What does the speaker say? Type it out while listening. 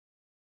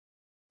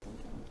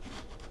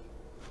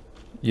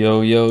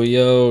Yo, yo,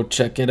 yo,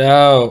 check it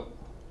out.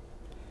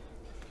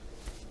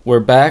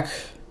 We're back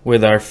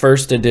with our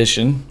first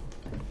edition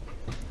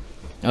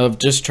of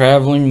just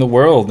traveling the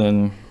world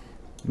and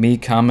me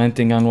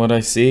commenting on what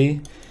I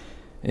see.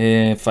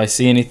 If I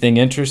see anything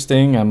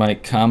interesting, I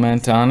might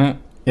comment on it.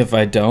 If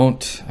I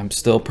don't, I'm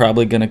still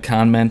probably going to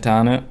comment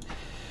on it.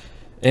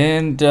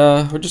 And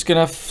we're just going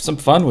to have some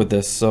fun with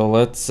this. So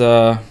let's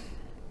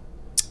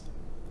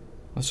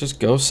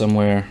just go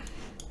somewhere.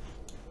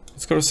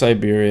 Let's go to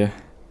Siberia.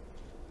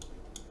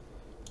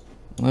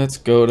 Let's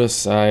go to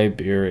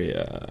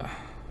Siberia.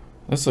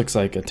 This looks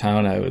like a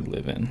town I would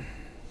live in.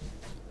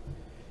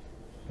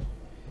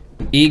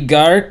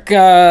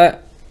 Igarka.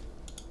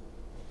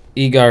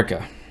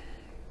 Igarka.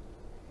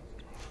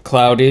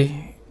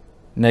 Cloudy,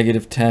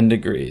 -10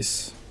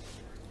 degrees.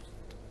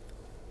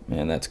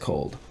 Man, that's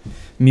cold.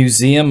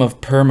 Museum of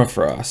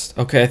Permafrost.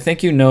 Okay, I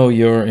think you know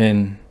you're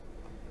in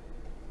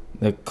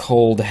the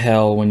cold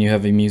hell when you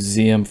have a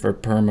museum for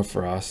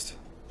permafrost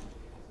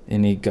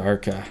in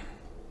Igarka.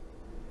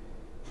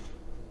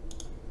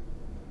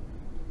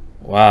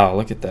 Wow,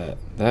 look at that.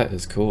 That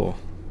is cool.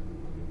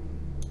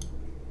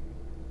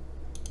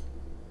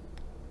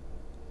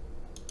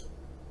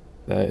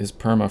 That is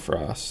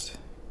permafrost.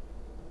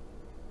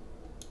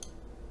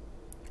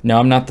 Now,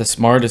 I'm not the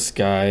smartest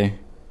guy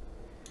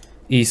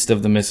east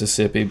of the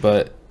Mississippi,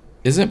 but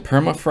isn't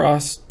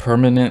permafrost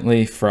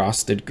permanently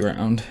frosted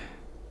ground?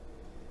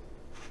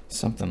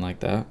 Something like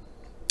that.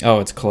 Oh,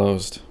 it's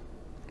closed.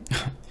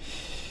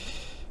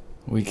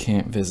 We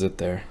can't visit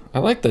there. I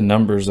like the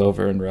numbers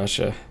over in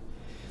Russia.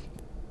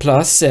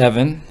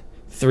 +7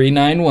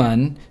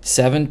 391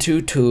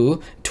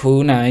 722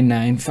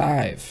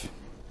 2995.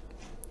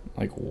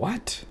 Like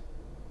what?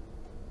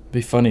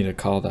 Be funny to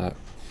call that.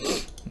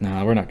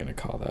 Nah, we're not gonna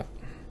call that.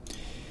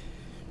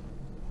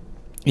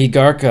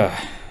 Igarka.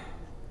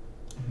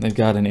 They've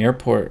got an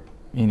airport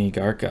in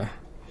Igarka.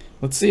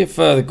 Let's see if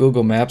the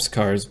Google Maps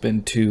car has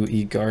been to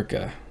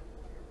Igarka.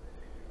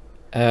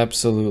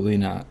 Absolutely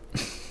not.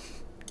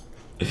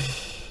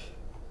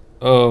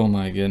 Oh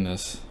my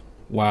goodness.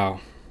 Wow.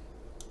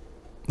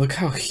 Look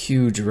how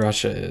huge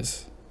Russia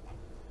is.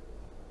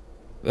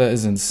 That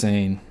is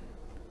insane.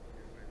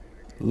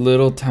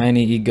 Little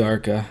tiny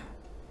Igarka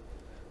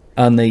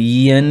on the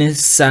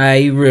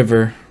Yenisei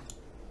River.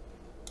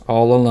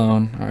 All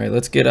alone. Alright,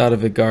 let's get out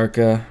of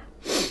Igarka.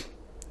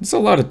 There's a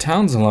lot of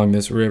towns along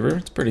this river.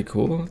 It's pretty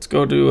cool. Let's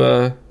go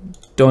to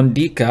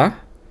Dondika,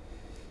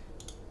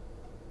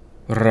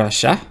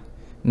 Russia.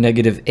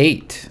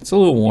 -8. It's a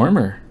little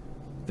warmer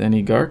than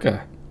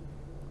Igarka.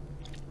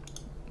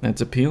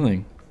 That's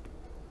appealing.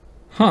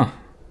 Huh.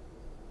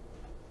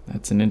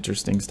 That's an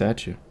interesting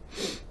statue.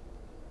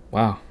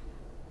 Wow.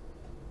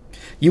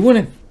 You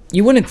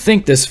wouldn't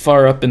think this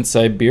far up in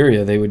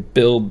Siberia they would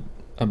build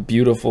a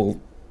beautiful,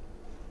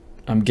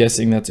 I'm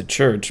guessing that's a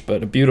church,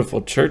 but a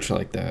beautiful church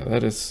like that.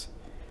 That is,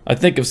 I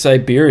think of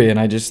Siberia and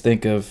I just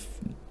think of,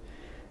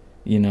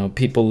 you know,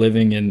 people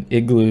living in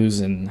igloos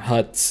and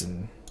huts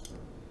and,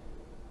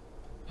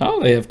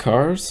 oh, they have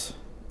cars.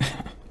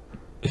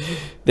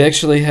 They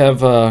actually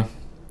have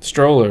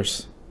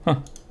strollers.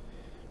 Huh.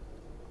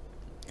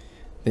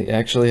 They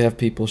actually have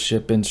people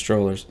ship in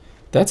strollers.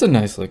 That's a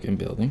nice looking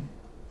building.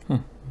 Huh.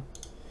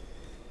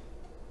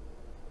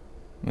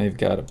 They've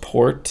got a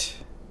port.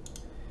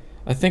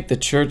 I think the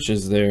church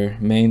is their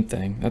main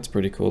thing. That's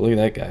pretty cool. Look at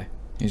that guy.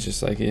 He's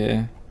just like,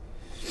 yeah,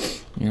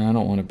 you know, I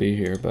don't want to be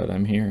here, but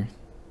I'm here.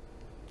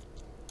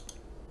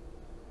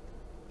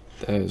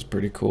 That is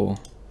pretty cool.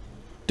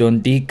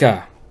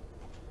 Dondika.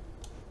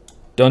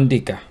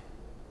 Dondika.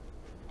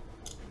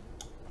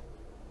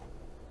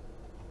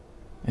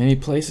 Any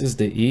places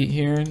to eat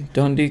here in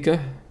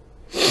Dondika?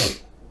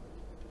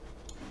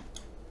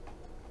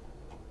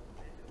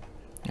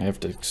 I have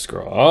to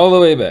scroll all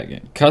the way back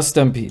in.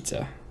 Custom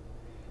pizza.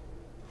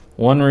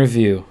 1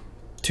 review.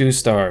 2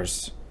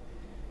 stars.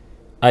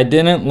 I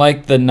didn't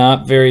like the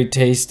not very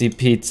tasty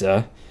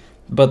pizza,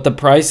 but the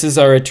prices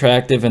are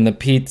attractive and the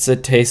pizza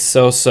tastes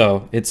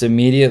so-so. It's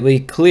immediately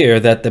clear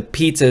that the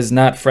pizza is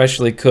not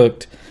freshly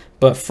cooked,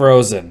 but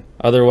frozen.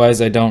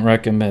 Otherwise, I don't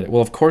recommend it.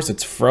 Well, of course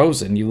it's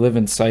frozen. You live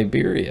in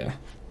Siberia.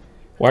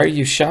 Why are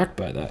you shocked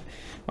by that?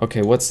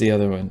 Okay, what's the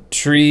other one?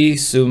 Tree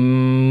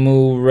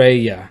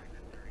Sumureya.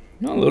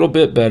 A little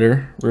bit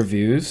better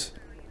reviews.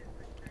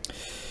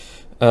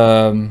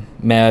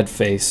 Mad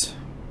face.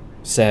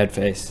 Sad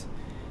face.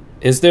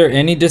 Is there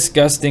any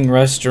disgusting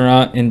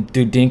restaurant in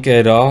Dudinka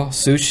at all?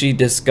 Sushi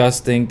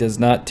disgusting, does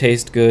not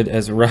taste good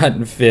as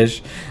rotten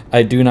fish.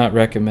 I do not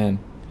recommend.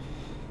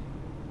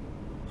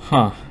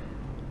 Huh.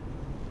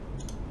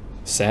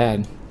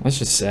 Sad. That's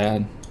just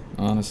sad,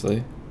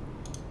 honestly.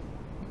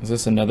 Is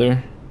this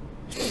another?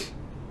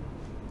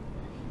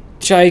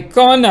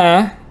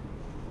 Chaikona.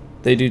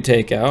 They do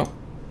takeout.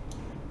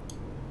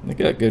 They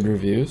got good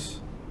reviews.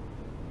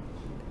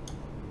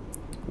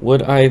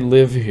 Would I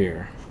live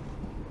here?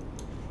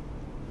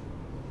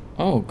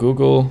 Oh,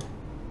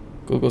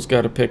 Google's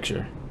got a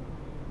picture.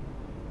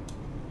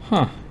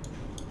 Huh.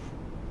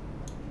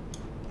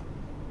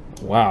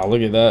 Wow,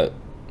 look at that.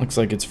 Looks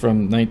like it's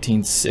from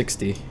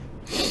 1960.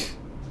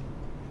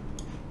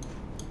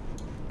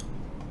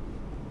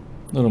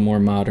 A little more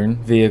modern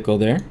vehicle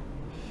there.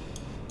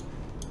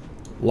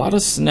 A lot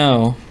of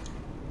snow.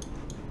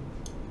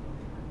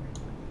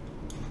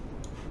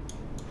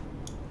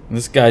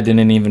 This guy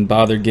didn't even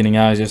bother getting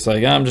out. He's just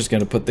like, I'm just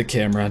gonna put the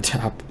camera on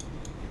top.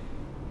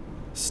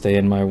 Stay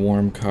in my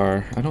warm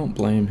car. I don't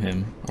blame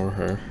him or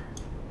her.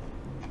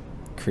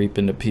 Creep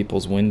into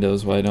people's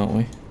windows, why don't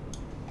we?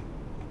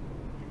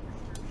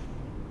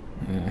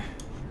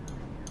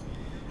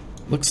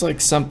 Looks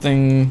like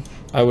something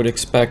I would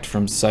expect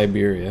from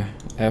Siberia.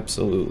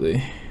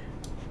 Absolutely.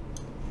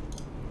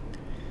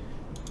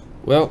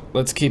 Well,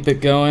 let's keep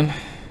it going.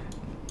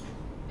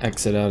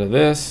 Exit out of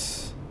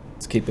this.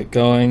 Let's keep it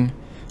going.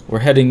 We're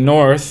heading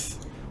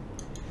north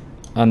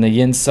on the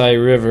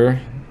Yinsai River.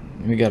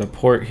 We got a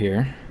port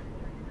here.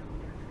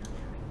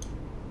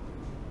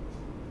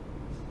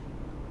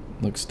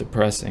 Looks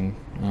depressing,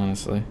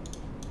 honestly.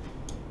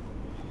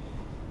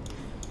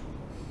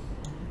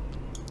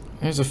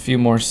 There's a few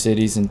more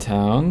cities and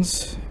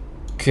towns.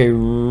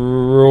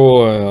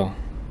 Royal.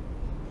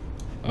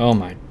 Oh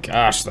my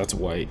gosh, that's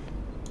white.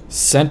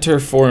 Center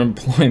for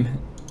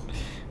Employment.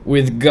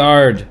 With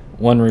guard.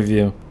 One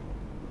review.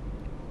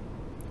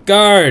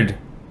 Guard!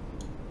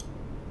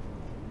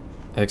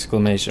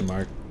 Exclamation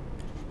mark.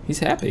 He's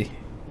happy.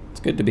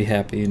 It's good to be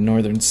happy in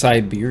northern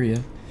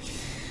Siberia.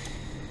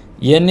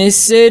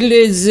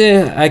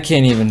 I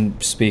can't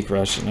even speak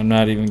Russian. I'm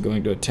not even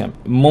going to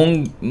attempt.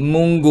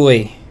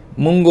 Mungoy.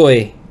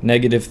 Mungoy.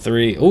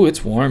 -3. Oh,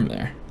 it's warm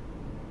there.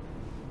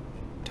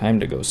 Time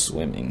to go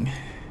swimming.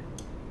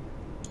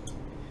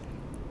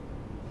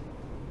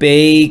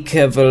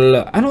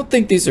 Baykavala. I don't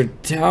think these are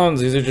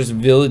towns. These are just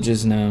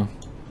villages now.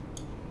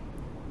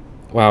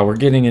 Wow, we're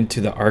getting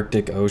into the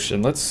Arctic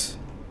Ocean. Let's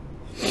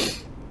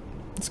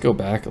go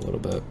back a little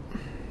bit.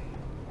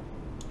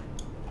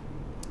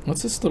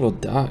 What's this little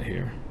dot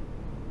here?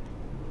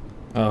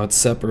 Oh, it's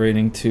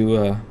separating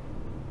two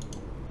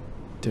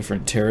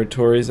different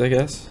territories, I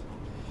guess.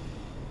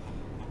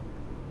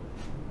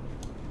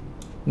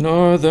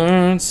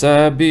 Northern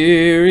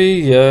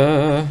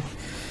Siberia.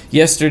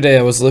 Yesterday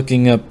I was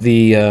looking up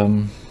the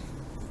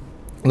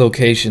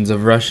locations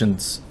of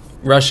Russia's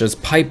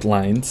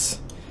pipelines.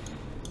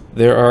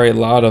 There are a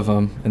lot of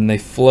them, and they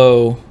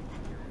start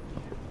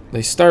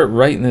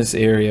right in this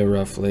area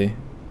roughly,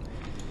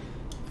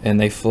 and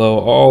they flow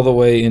all the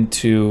way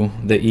into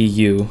the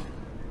EU,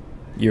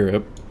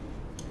 Europe.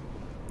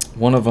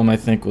 One of them I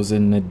think was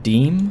in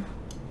Nadim,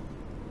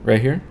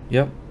 right here,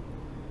 yep.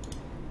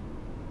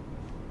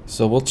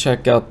 So we'll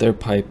check out their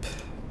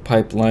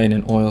pipeline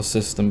and oil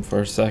system for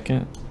a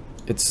second.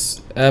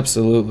 It's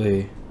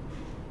absolutely,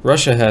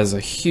 Russia has a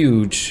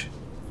huge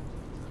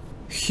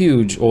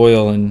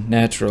oil and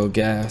natural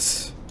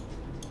gas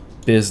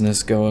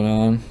business going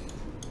on.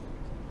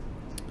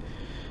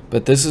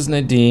 But this is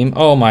Nadim.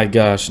 Oh my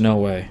gosh, no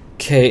way.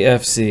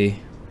 KFC.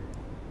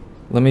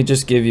 Let me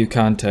just give you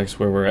context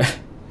where we're at.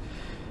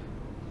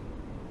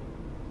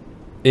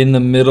 In the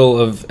middle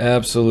of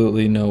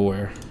absolutely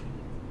nowhere.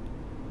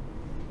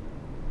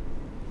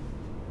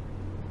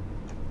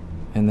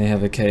 And they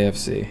have a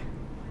KFC.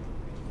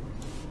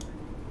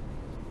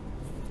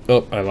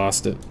 Oh, I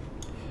lost it.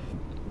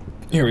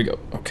 Here we go.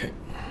 Okay.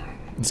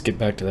 Let's get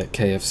back to that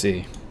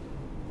KFC.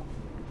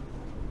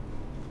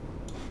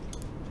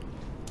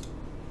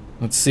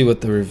 Let's see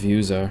what the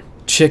reviews are.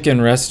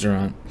 Chicken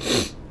restaurant.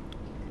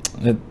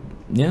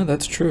 Yeah,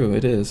 that's true.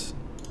 It is.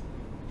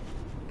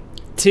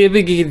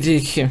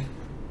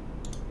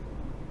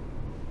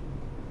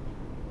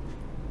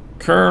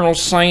 Colonel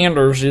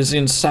Sanders is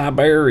in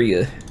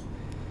Siberia.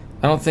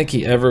 I don't think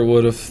he ever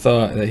would have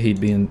thought that he'd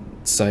be in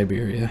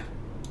Siberia.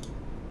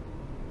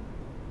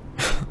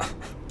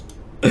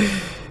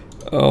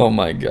 Oh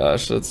my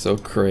gosh, that's so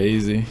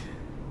crazy.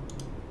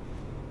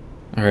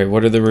 Alright,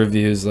 what are the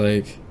reviews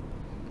like?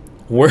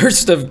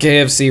 Worst of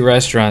KFC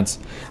restaurants.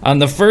 On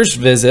the first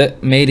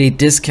visit, made a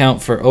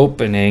discount for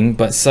opening,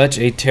 but such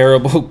a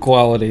terrible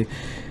quality.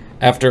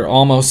 After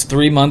almost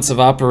 3 months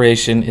of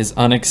operation is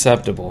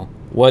unacceptable.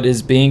 What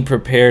is being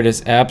prepared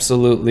is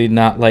absolutely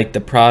not like the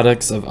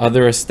products of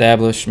other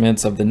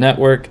establishments of the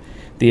network.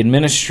 The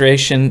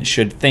administration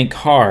should think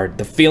hard.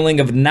 The feeling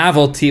of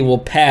novelty will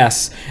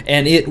pass,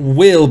 and it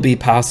will be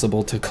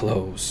possible to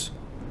close.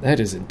 That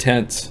is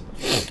intense.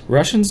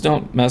 Russians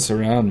don't mess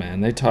around,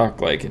 man. They talk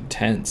like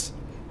intense.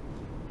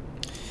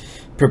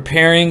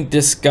 Preparing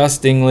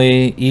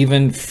disgustingly.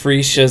 Even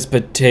Frisia's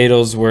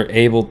potatoes were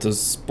able to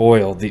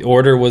spoil. The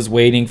order was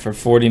waiting for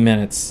 40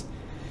 minutes.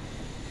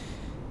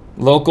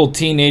 Local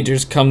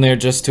teenagers come there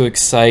just to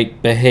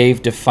excite,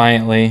 behave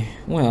defiantly.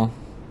 Well,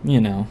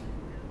 you know.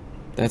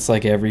 That's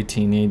like every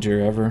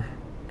teenager ever.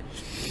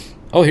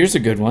 Oh, here's a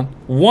good one.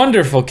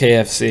 Wonderful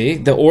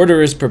KFC. The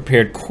order is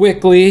prepared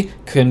quickly.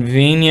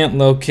 Convenient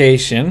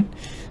location.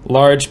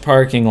 Large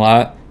parking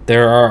lot.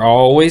 There are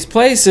always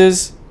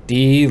places.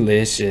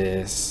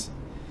 Delicious.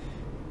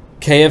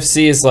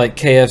 KFC is like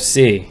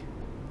KFC.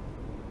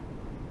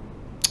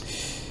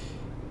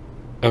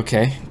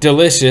 Okay.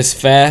 Delicious,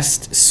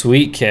 fast,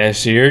 sweet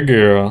cashier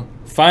girl.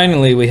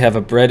 Finally, we have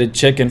a breaded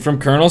chicken from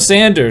Colonel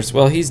Sanders.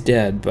 Well, he's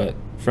dead, but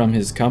from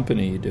his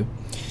company you do.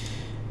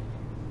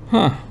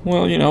 Huh.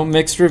 Well, you know,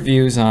 mixed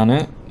reviews on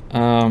it.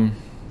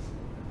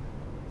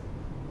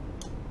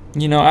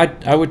 You know,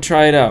 I would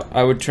try it out.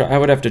 I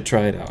would have to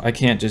try it out. I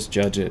can't just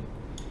judge it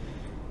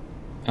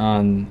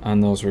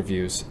on those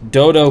reviews.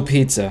 Dodo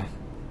pizza.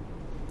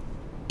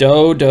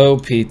 Dodo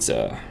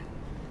pizza.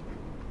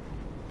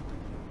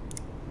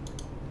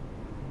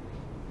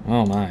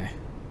 Oh my.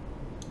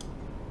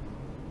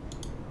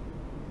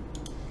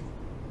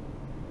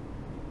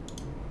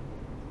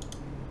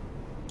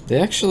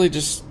 They actually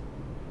just...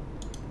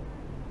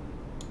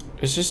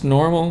 It's just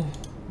normal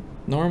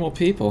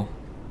people.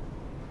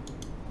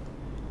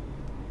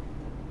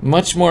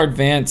 Much more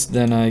advanced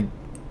than I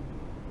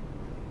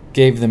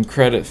gave them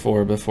credit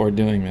for before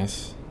doing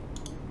this,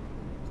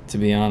 to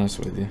be honest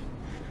with you.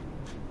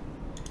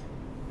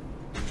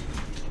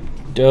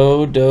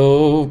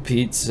 Dodo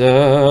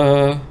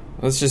pizza.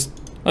 Let's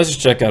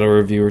just check out a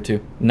review or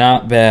two.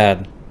 Not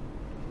bad.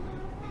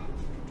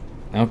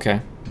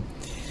 Okay.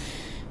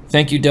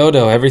 Thank you,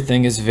 Dodo.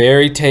 Everything is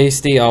very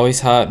tasty,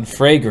 always hot and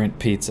fragrant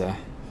pizza.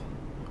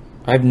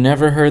 I've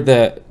never heard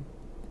that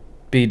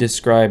be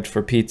described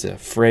for pizza.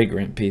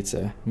 Fragrant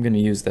pizza. I'm going to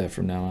use that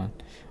from now on.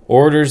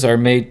 Orders are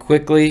made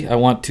quickly. I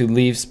want to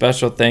leave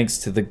special thanks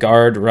to the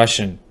guard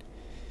Russian.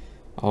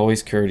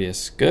 Always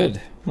courteous. Good.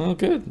 Well,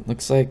 good.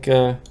 Looks like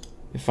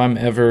if I'm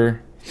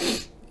ever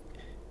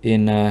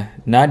in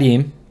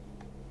Nadim,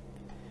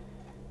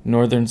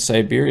 northern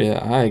Siberia,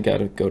 I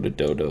gotta go to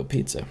Dodo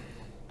Pizza.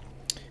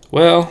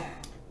 Well,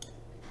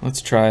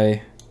 let's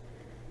try.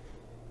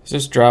 Let's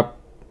just drop.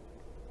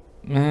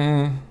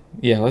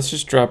 Yeah, let's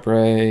just drop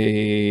right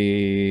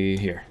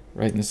here,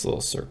 right in this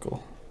little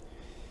circle.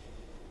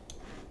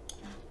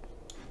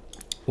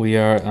 We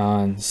are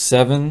on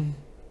 7Y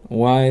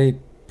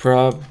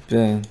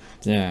Road.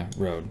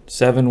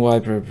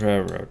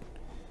 7Y Road.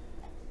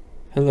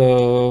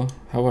 Hello,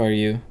 how are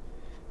you?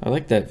 I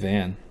like that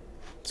van.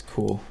 It's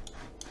cool.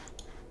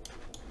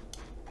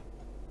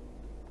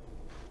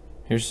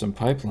 Here's some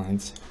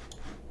pipelines.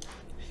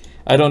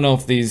 I don't know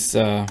if these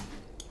are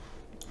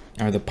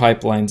the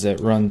pipelines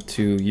that run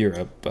to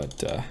Europe,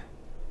 but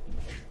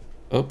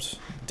oops,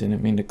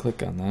 didn't mean to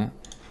click on that.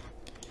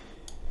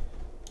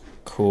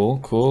 Cool,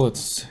 cool.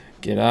 Let's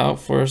get out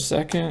for a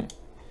second.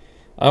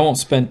 I won't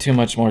spend too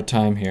much more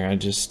time here. I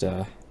just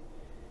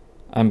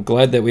I'm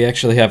glad that we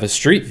actually have a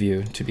street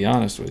view, to be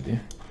honest with you.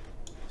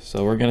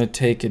 So we're gonna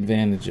take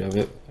advantage of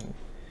it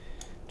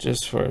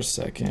just for a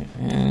second.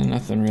 And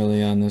nothing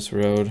really on this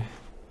road.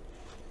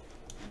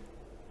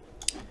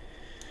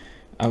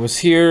 I was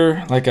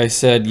here, like I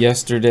said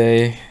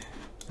yesterday,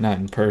 not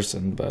in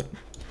person, but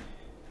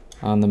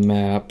on the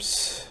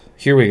maps.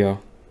 Here we go.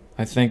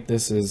 I think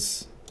this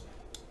is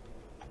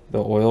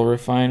the oil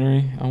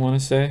refinery, I want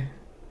to say.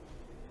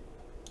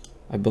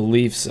 I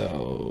believe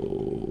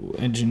so.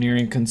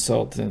 Engineering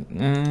consultant.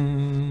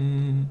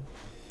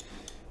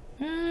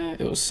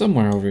 It was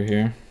somewhere over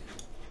here.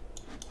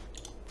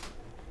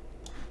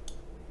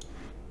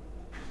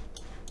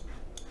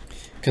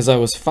 Because I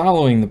was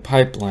following the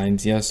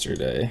pipelines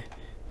yesterday,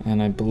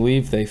 and I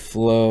believe they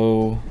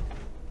flow...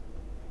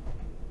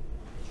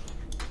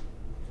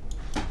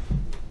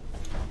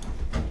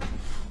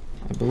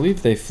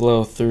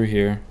 through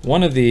here.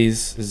 One of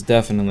these is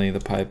definitely the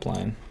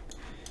pipeline.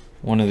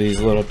 One of these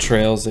little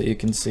trails that you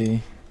can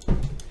see.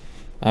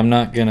 I'm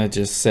not gonna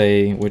just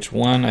say which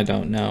one, I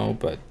don't know,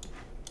 but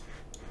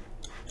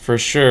for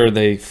sure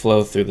they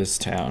flow through this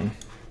town.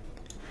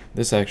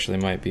 This actually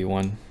might be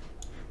one.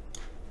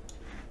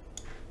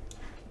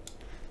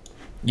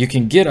 You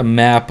can get a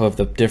map of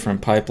the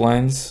different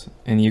pipelines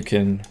and you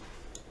can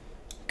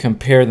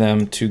compare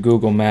them to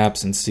Google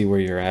Maps and see where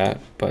you're at,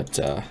 but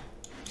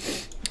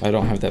I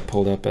don't have that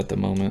pulled up at the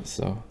moment,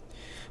 so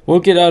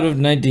we'll get out of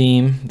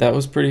Nadim. That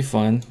was pretty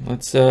fun.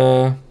 Let's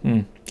should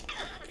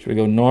we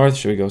go north?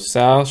 Should we go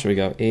south? Should we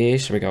go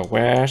east? Should we go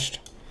west?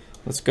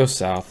 Let's go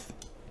south.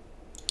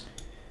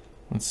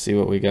 Let's see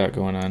what we got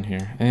going on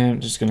here. And I'm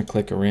just gonna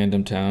click a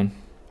random town.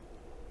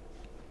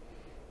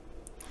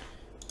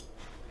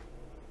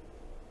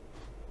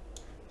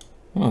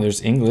 Oh,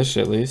 there's English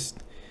at least.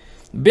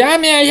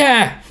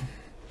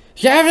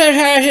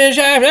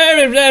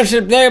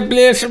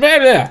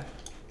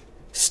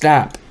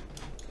 Stop.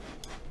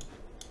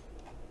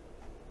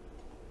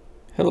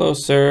 Hello,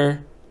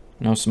 sir.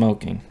 No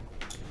smoking.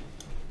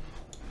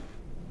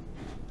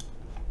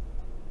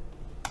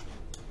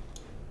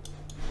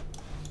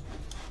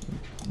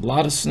 A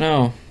lot of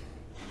snow.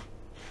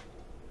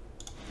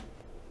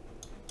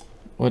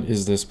 What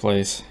is this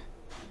place?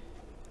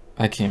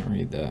 I can't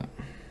read that.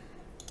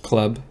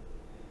 Club.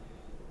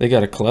 They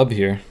got a club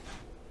here.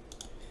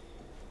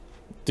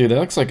 Dude, that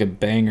looks like a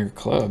banger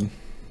club.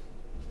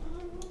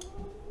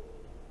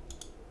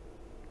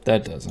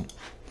 That doesn't.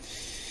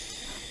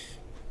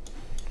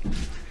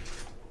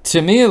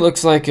 To me, it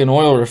looks like an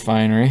oil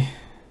refinery.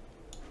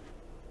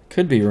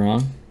 Could be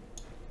wrong.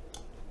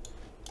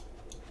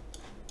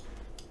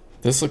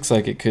 This looks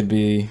like it could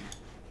be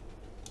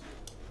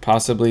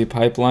possibly a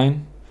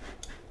pipeline.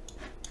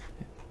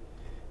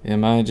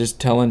 Am I just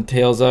telling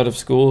tales out of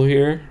school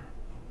here?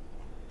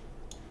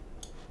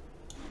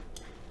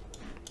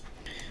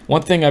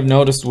 One thing I've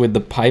noticed with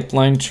the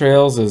pipeline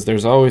trails is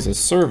there's always a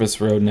service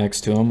road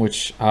next to them,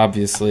 which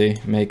obviously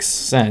makes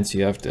sense.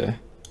 You have to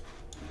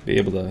be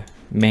able to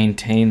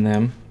maintain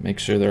them, make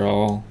sure they're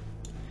all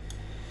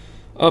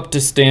up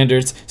to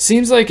standards.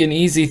 Seems like an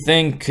easy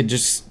thing could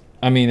just,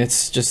 I mean,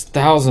 it's just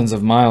thousands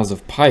of miles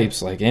of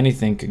pipes. Like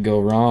anything could go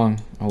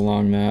wrong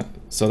along that.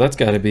 So that's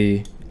got to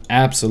be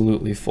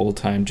absolutely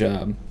full-time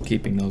job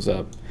keeping those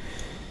up.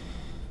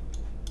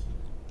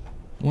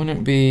 Wouldn't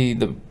it be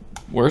the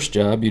worst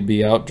job? You'd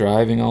be out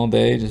driving all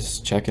day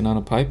just checking on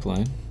a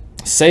pipeline.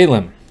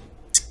 Salem,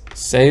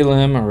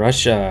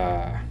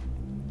 Russia.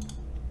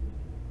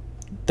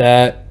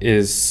 That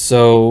is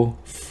so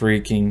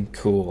freaking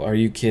cool. Are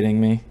you kidding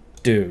me?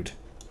 Dude,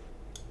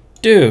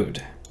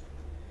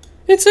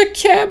 it's a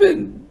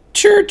cabin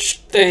church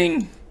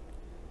thing.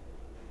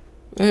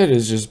 That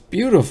is just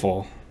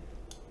beautiful.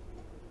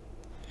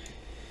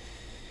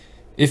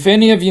 If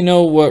any of you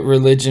know what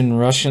religion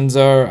Russians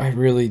are, I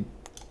really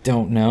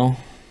don't know.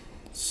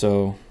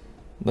 So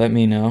let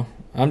me know.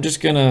 I'm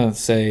just gonna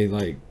say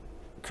like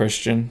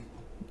Christian,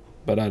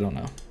 but I don't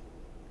know.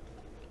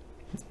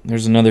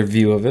 There's another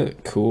view of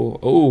it. Cool.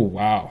 Oh,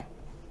 wow.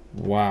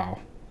 Wow.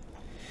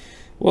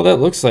 Well, that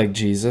looks like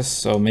Jesus,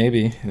 so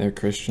maybe they're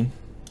Christian.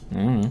 I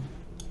don't know.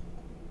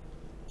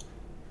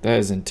 That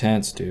is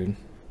intense, dude.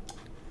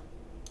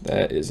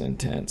 That is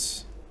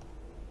intense.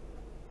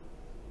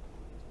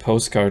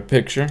 Postcard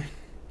picture.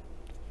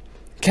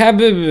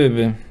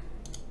 Kabib.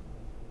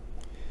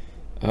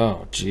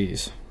 Oh,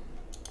 jeez.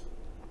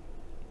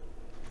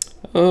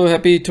 Oh,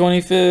 happy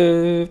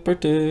 25th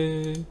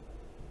birthday.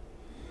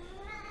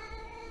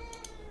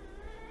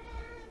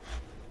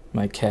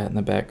 My cat in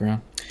the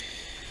background.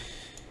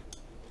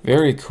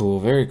 Very cool,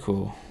 very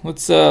cool.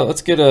 Let's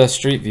get a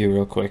street view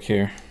real quick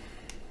here.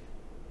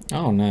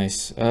 Oh,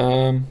 nice.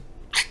 Right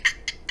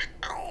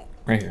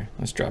here.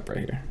 Let's drop right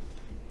here.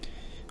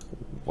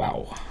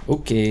 Wow.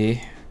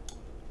 Okay.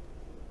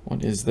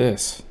 What is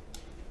this?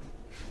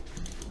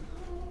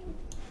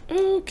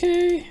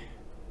 Okay.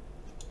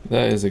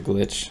 That is a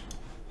glitch.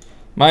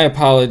 My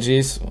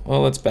apologies.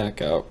 Well, let's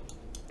back out.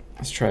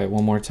 Let's try it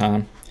one more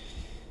time.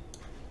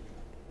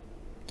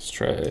 Let's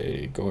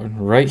try going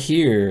right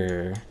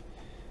here.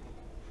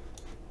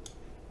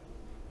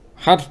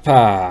 Hot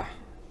pa.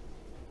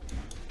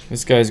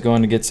 This guy's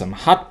going to get some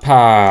hot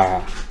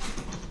pa.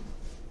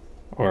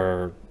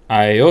 Or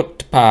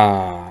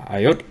iotpa.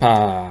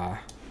 Iotpa.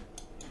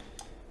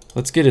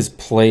 Let's get his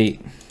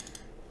plate.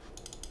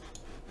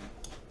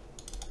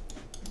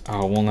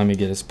 Oh, it won't let me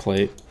get his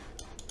plate.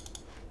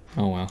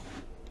 Oh well.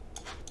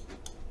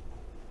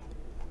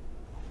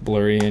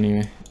 Blurry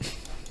anyway.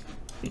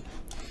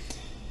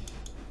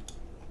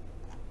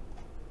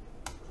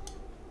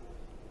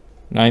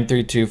 Nine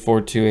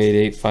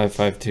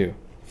 932-428-8552.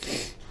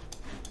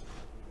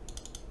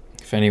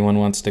 If anyone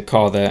wants to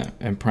call that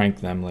and prank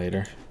them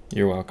later,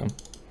 you're welcome.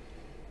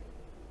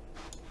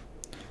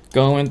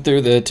 Going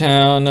through the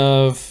town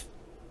of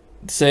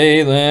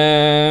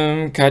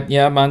Salem,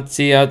 Katya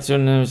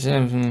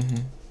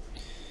Mantsiatsun.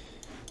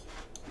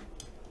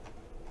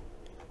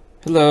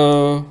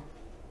 Hello.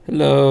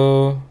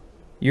 Hello.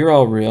 You're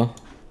all real.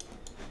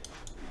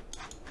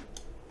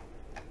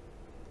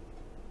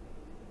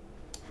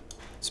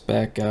 Let's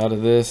back out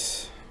of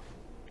this.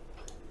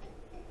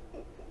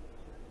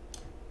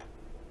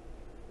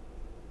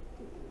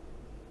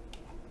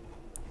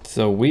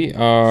 So we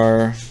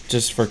are,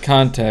 just for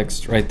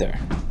context, right there.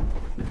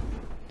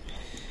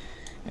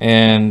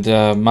 And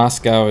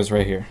Moscow is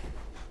right here.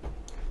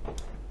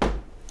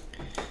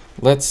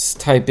 Let's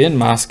type in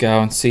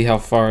Moscow and see how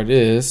far it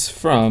is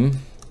from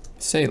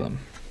Salem.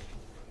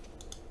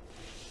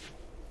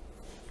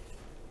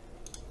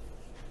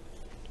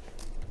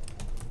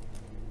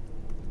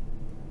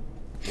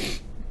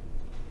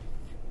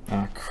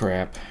 Oh,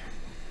 crap.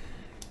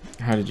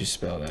 How did you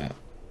spell that?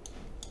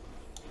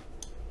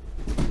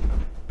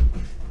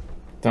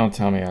 Don't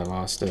tell me I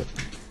lost it.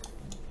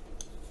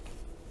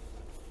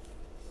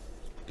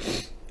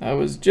 I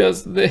was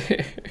just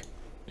there.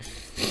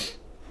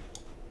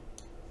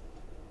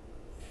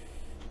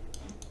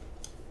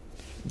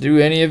 Do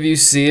any of you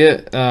see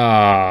it?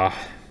 How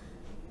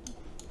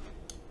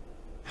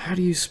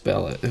do you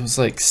spell it? It was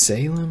like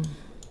Salem?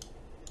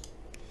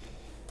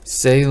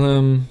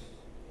 Salem.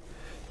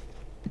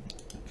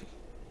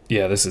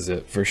 Yeah, this is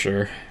it for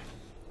sure.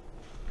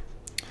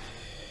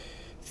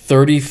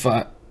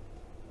 35.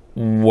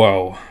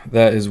 Whoa,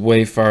 that is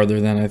way farther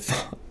than I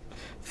thought.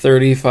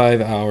 35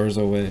 hours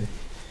away.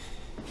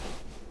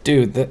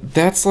 Dude,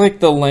 that's like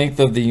the length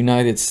of the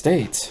United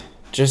States.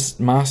 Just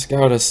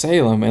Moscow to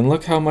Salem, and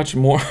look how much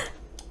more.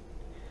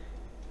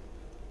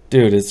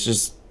 Dude, it's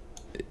just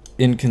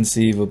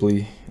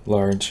inconceivably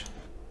large.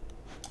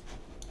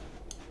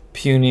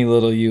 Puny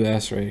little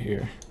US right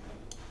here.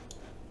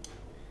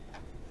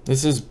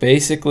 This is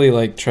basically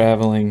like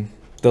traveling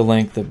the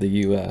length of the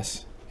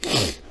US.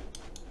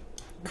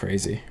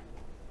 Crazy.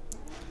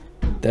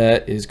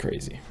 That is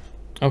crazy.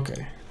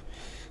 Okay.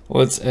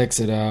 Let's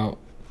exit out.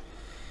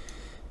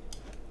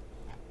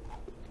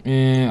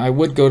 I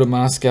would go to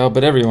Moscow,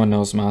 but everyone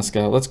knows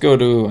Moscow. Let's go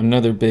to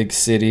another big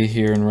city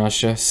here in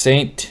Russia.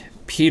 St.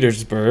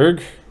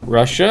 Petersburg,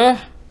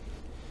 Russia.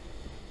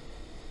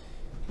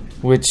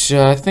 Which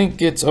I think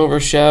gets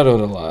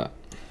overshadowed a lot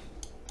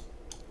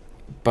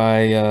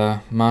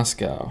by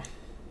Moscow.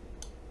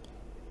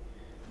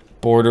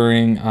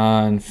 Bordering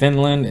on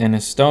Finland and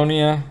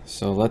Estonia.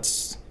 So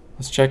let's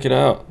check it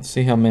out.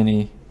 See how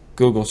many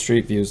Google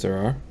Street Views there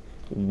are.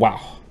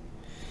 Wow.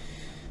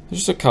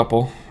 Just a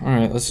couple.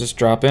 Alright, let's just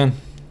drop in.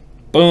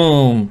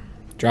 Boom!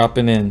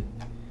 Dropping in.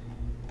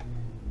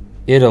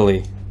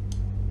 Italy.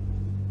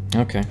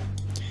 Okay.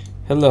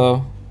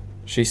 Hello.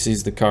 She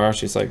sees the car.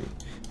 She's like,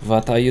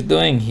 what are you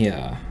doing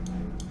here?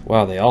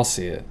 Wow, they all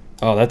see it.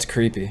 Oh, that's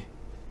creepy.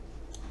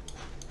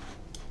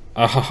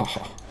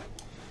 Oh.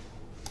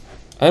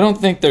 I don't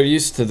think they're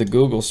used to the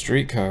Google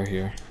streetcar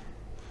here.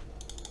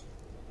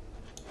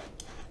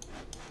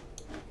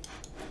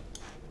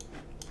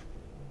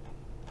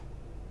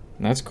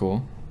 That's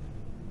cool.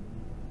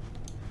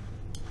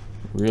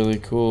 Really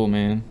cool,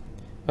 man.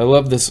 I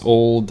love this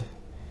old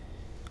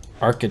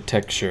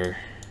architecture.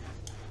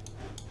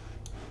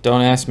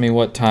 Don't ask me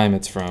what time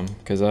it's from,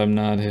 because I'm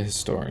not a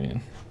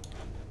historian.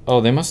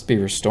 Oh, they must be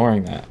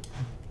restoring that.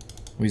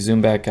 We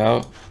zoom back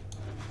out,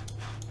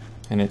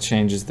 and it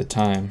changes the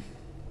time.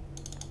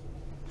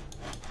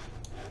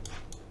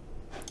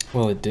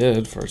 Well, it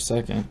did for a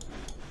second.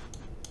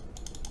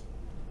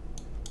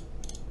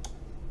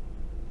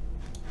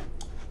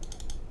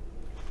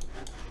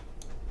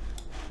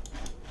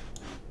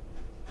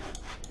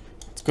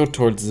 Let's go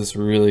towards this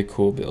really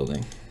cool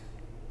building.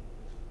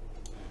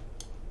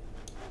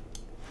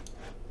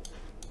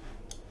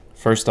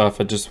 First off,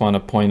 I just want to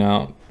point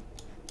out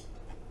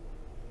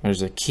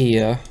there's a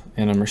Kia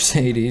and a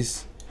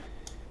Mercedes,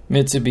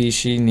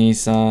 Mitsubishi,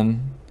 Nissan.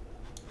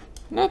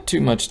 Not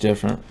too much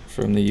different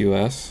from the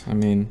US. I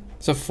mean,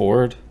 it's a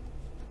Ford.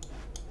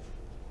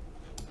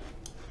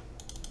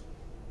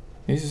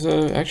 These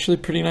are actually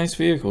pretty nice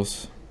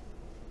vehicles.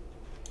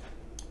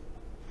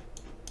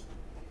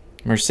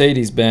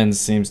 Mercedes-Benz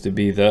seems to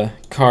be the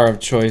car of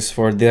choice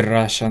for the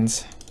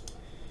Russians.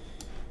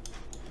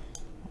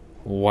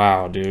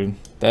 Wow, dude.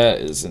 That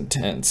is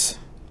intense.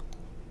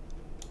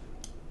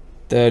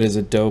 That is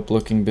a dope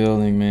looking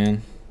building,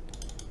 man.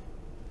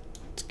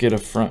 Let's get a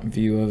front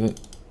view of it.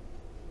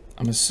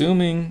 I'm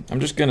assuming, I'm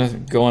just gonna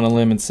go on a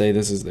limb and say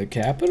this is the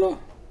capital,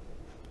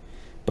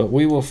 but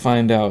we will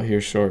find out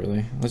here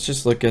shortly. Let's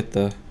just look at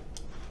the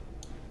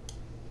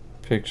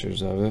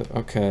pictures of it.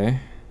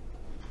 Okay.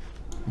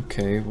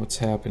 Okay, what's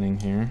happening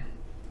here?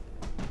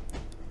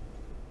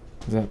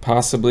 Is that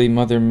possibly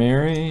Mother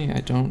Mary? I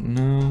don't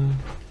know.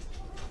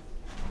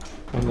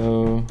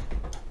 Hello.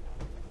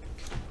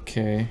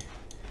 Okay.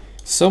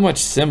 So much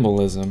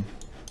symbolism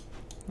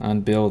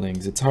on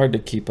buildings. It's hard to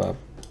keep up.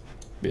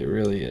 It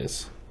really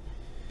is.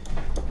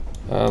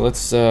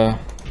 Let's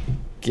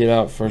get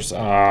out first.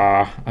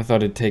 Ah, I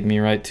thought it'd take me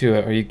right to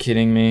it. Are you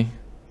kidding me?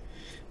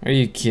 Are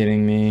you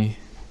kidding me?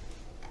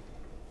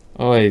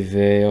 Oy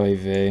vey, oy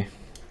vey.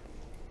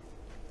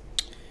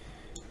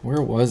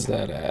 Where was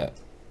that at?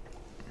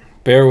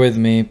 Bear with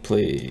me,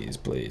 please,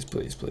 please,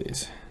 please,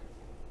 please.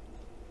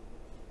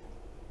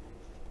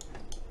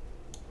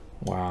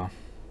 Wow.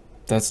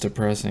 That's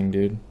depressing,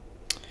 dude.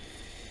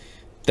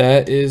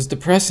 That is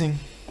depressing.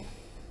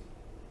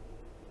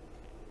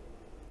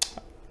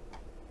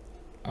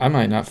 I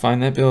might not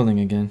find that building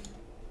again.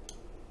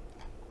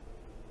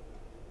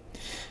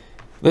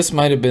 This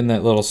might have been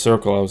that little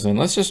circle I was in.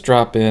 Let's just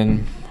drop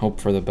in, hope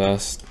for the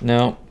best.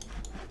 No.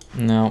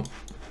 No.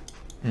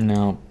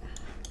 No.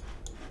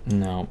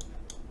 No.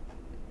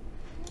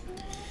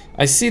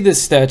 I see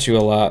this statue a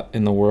lot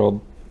in the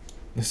world.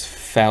 This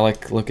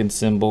phallic looking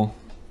symbol.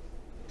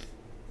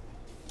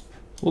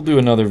 We'll do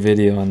another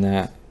video on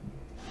that.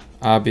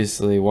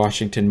 Obviously,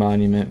 Washington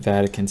Monument,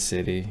 Vatican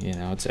City, you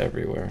know, it's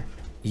everywhere.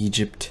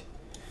 Egypt.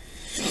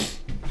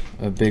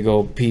 A big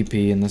old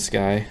pee-pee in the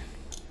sky.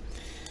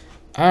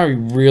 I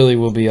really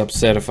will be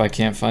upset if I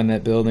can't find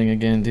that building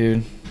again,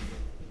 dude.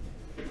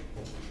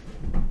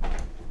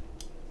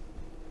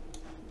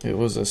 It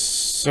was a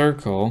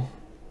circle.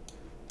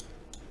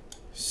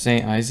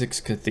 St.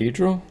 Isaac's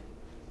Cathedral?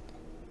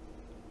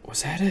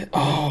 Was that it?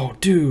 Oh,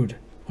 dude.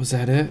 Was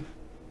that it?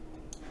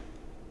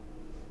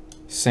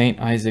 St.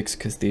 Isaac's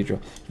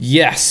Cathedral.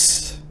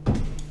 Yes!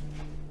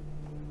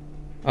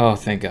 Oh,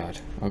 thank God.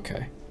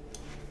 Okay.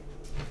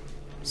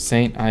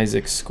 St.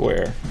 Isaac's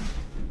Square.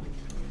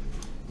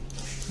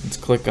 Let's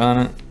click on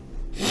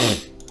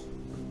it.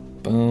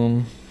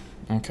 Boom.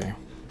 Okay.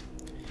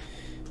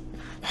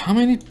 How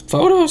many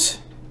photos?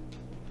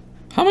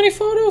 How many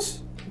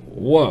photos?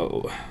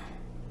 Whoa.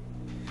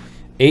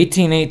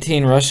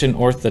 1818 Russian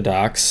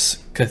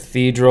Orthodox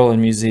Cathedral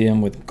and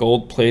Museum with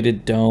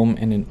gold-plated dome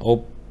and an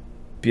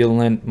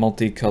opulent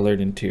multicolored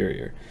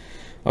interior.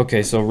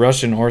 Okay, so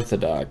Russian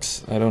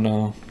Orthodox. I don't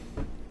know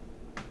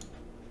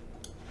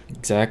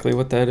exactly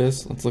what that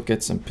is? Let's look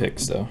at some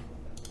pics though.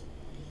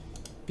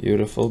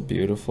 Beautiful,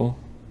 beautiful,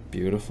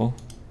 beautiful.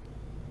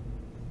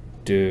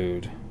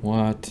 Dude,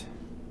 what?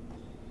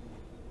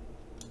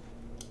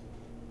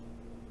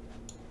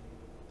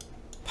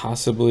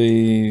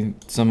 Possibly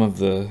some of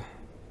the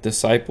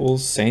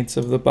disciples, saints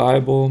of the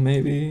Bible,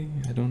 maybe?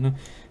 I don't know.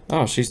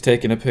 Oh, she's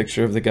taking a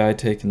picture of the guy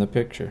taking the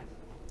picture.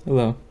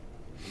 Hello.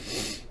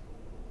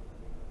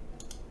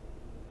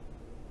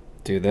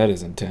 Dude, that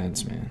is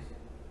intense, man.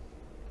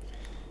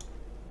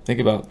 Think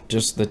about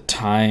just the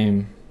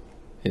time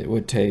it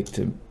would take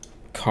to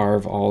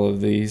carve all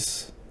of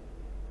these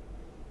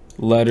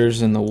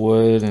letters in the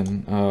wood,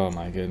 and oh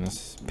my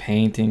goodness,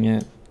 painting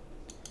it.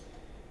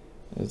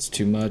 That's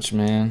too much,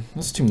 man.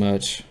 That's too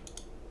much.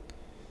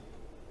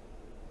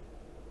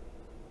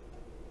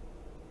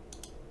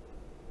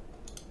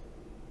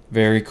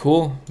 Very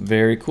cool.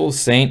 Very cool.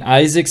 St.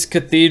 Isaac's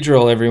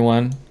Cathedral,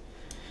 everyone.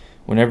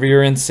 Whenever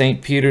you're in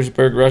St.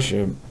 Petersburg,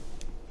 Russia,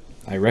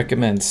 I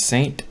recommend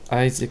St.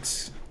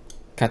 Isaac's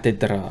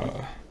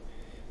Cathedral.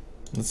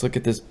 Let's look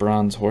at this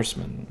bronze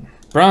horseman.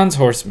 Bronze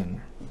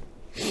horseman.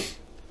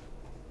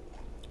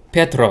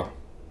 Petro.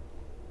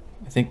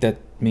 I think that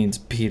means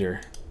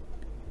Peter.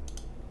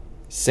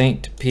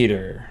 Saint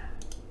Peter.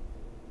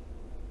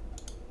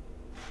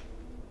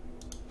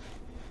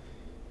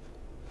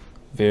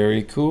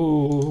 Very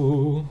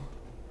cool.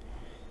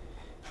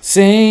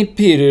 St.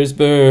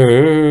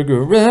 Petersburg,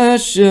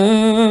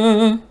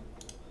 Russia.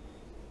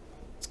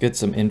 Let's get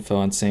some info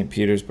on St.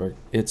 Petersburg.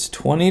 It's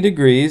 20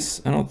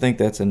 degrees. I don't think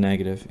that's a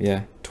negative.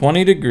 Yeah,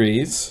 20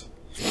 degrees.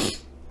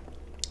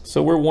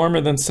 So we're warmer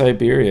than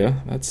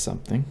Siberia. That's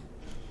something.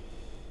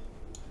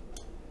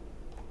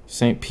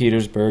 St.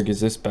 Petersburg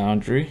is this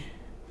boundary.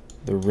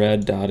 The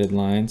red dotted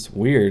lines.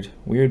 Weird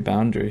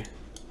boundary.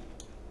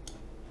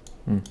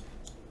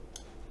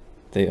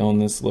 They own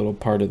this little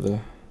part of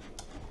the,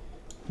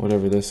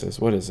 whatever this is.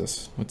 What is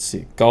this? Let's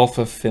see. Gulf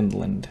of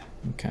Finland.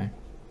 Okay.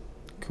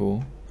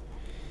 Cool.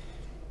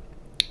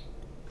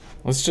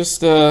 Let's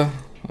just,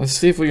 let's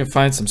see if we can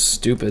find some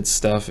stupid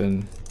stuff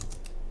in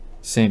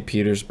St.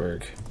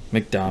 Petersburg.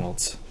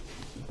 McDonald's.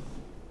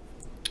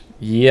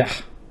 Yeah.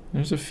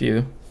 There's a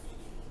few.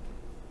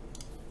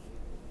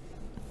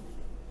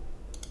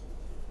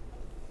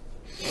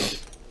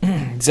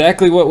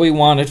 Exactly what we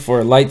wanted for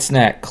a light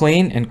snack.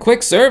 Clean and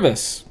quick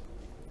service.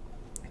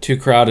 Too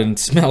crowded and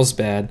smells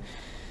bad.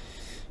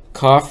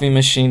 Coffee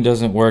machine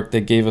doesn't work.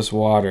 They gave us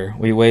water.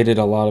 We waited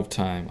a lot of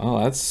time.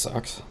 Oh, that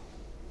sucks.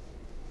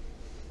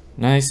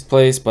 Nice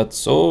place, but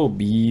so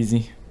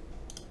busy.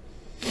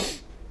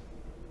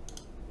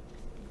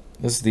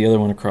 This is the other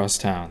one across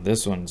town.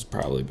 This one's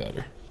probably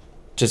better.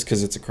 Just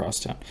because it's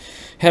across town.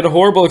 Had a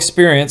horrible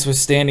experience with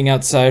standing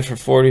outside for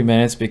 40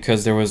 minutes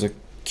because there was a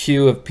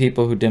queue of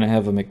people who didn't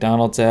have a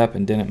McDonald's app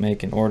and didn't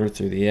make an order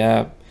through the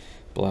app.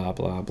 Blah,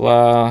 blah,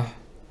 blah.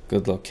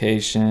 Good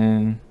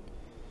location.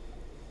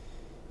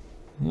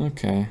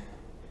 Okay.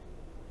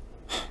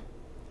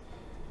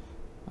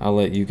 I'll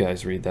let you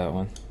guys read that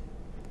one.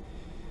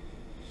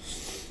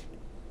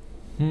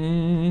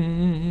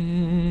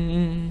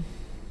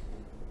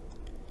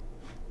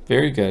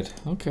 Very good.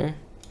 Okay.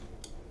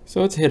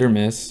 So it's hit or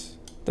miss.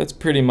 That's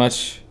pretty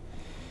much,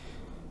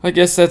 I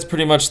guess that's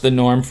pretty much the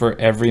norm for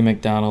every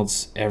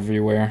McDonald's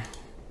everywhere.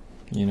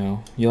 You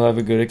know, you'll have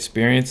a good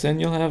experience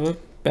and you'll have a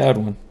bad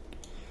one.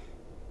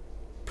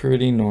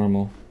 Pretty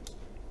normal.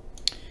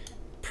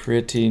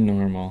 Pretty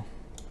normal.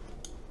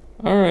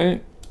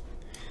 Alright.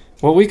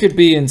 Well, we could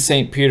be in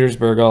St.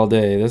 Petersburg all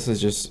day. This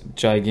is just a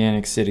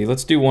gigantic city.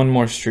 Let's do one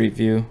more street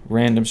view.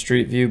 Random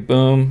street view.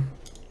 Boom.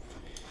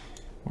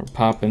 We're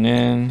popping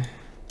in.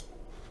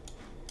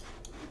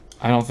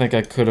 I don't think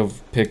I could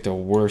have picked a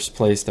worse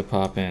place to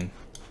pop in.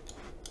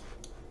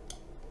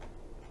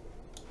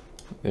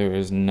 There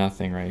is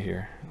nothing right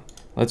here.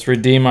 Let's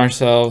redeem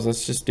ourselves.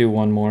 Let's just do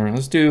one more.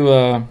 Let's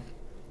do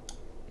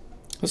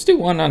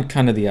one on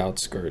kind of the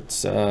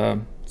outskirts.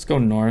 Let's go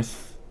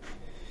north.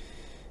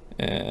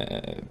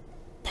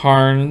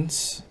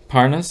 Parnas?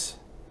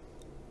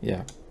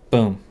 Yeah,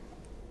 boom.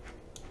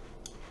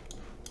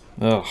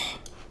 Ugh,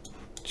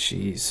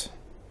 jeez.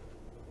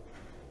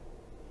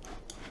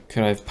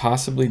 Could I have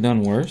possibly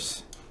done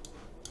worse?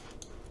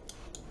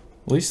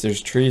 At least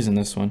there's trees in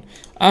this one.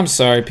 I'm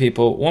sorry,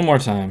 people. One more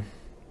time.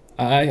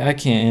 I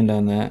can't end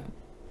on that.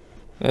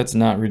 That's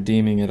not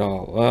redeeming at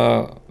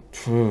all.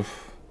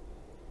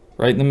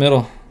 Right in the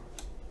middle.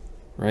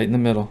 Right in the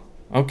middle.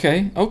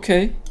 Okay,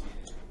 okay.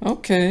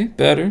 Okay,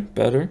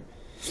 better.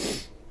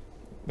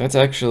 That's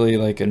actually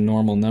like a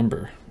normal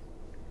number.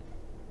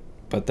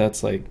 But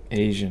that's like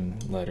Asian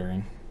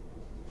lettering.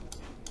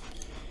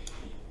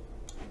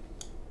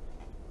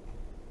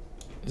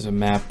 There's a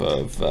map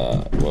of,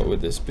 what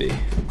would this be?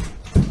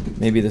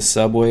 Maybe the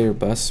subway or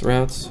bus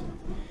routes?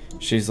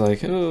 She's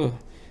like, oh,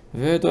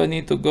 where do I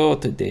need to go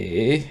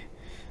today?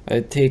 I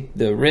take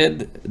the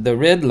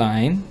red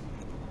line.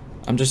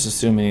 I'm just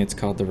assuming it's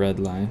called the red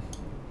line.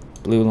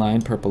 Blue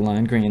line, purple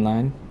line, green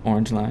line,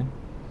 orange line.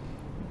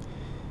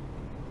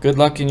 Good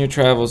luck in your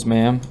travels,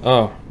 ma'am.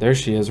 Oh, there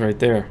she is right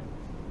there.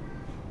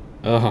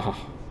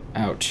 Oh,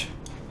 ouch.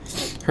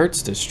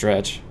 Hurts to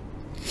stretch.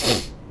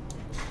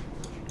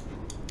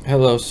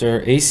 Hello,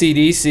 sir.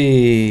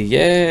 AC/DC.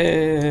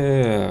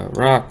 Yeah.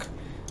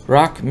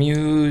 Rock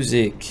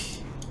music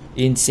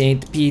in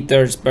St.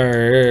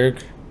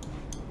 Petersburg.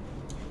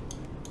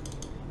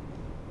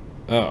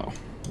 Oh,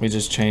 we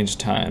just changed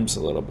times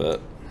a little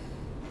bit.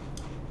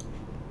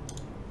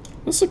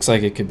 This looks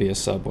like it could be a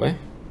subway.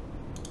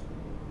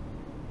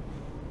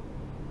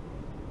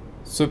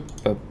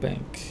 Super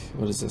bank.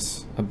 What is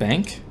this? A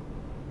bank?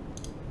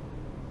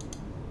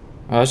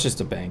 Oh, it's just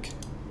a bank.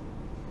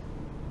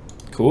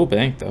 Cool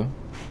bank, though.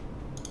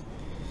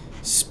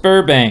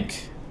 Spur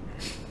bank.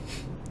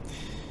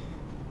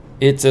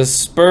 It's a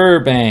spur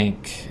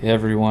bank,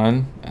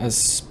 everyone. A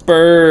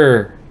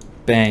spur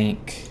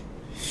bank.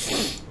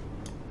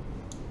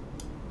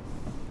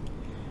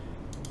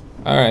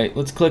 Alright,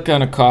 let's click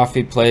on a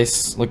coffee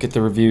place, look at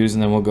the reviews,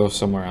 and then we'll go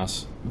somewhere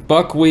else.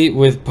 Buckwheat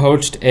with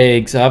poached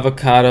eggs,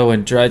 avocado,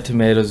 and dried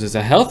tomatoes is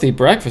a healthy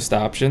breakfast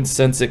option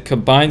since it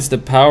combines the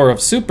power of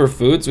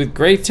superfoods with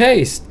great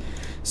taste.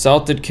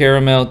 Salted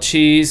caramel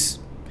cheese.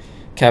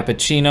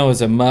 Cappuccino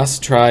is a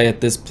must-try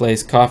at this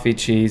place. Coffee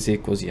cheese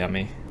equals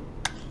yummy.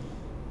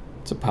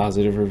 It's a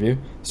positive review.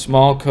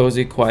 Small,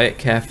 cozy, quiet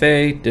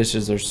cafe.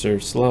 Dishes are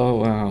served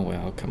slow. Oh,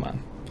 well, come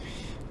on.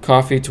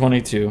 Coffee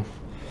 22.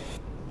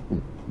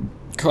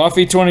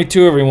 Coffee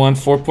 22, everyone.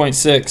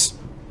 4.6.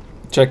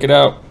 Check it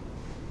out.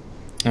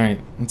 All right,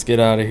 let's get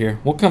out of here.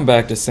 We'll come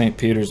back to St.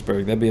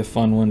 Petersburg. That'd be a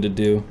fun one to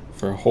do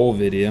for a whole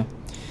video.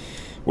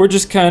 We're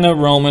just kind of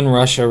roaming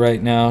Russia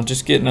right now.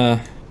 Just getting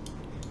a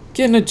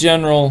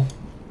general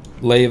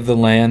lay of the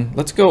land.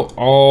 Let's go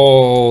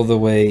all the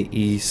way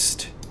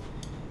east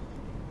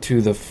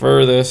to the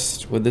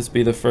furthest. Would this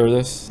be the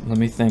furthest? Let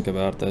me think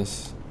about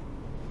this.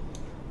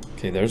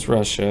 Okay, there's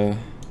Russia.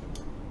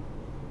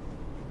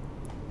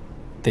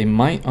 They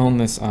might own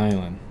this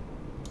island.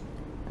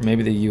 Or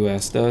maybe the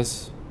US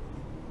does.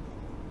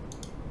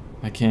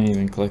 I can't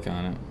even click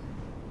on it.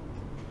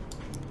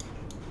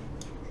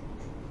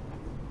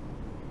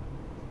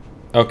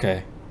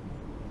 Okay.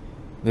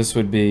 This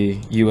would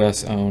be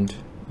US owned,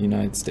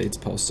 United States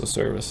Postal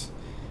Service.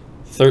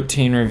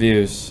 13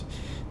 reviews.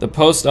 The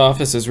post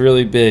office is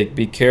really big.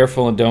 Be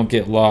careful and don't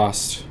get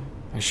lost.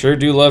 I sure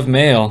do love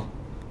mail,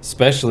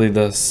 especially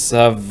the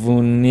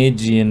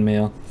Savunigian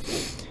mail.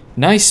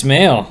 Nice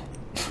mail.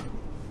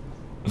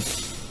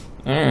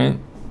 Alright.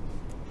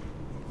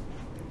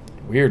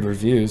 Weird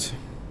reviews.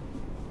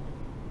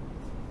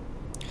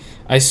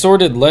 I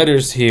sorted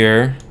letters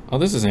here. Oh,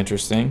 this is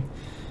interesting.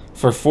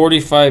 For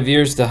 45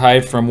 years to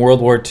hide from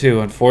World War II.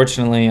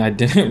 Unfortunately, I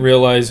didn't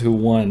realize who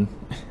won.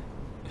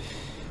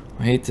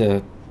 I hate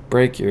to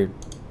break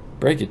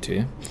it to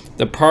you.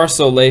 The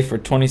parcel lay for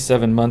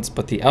 27 months,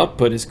 but the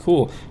output is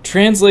cool.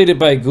 Translated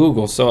by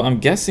Google, so I'm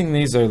guessing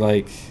these are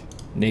like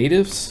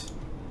natives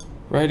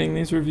writing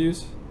these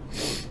reviews.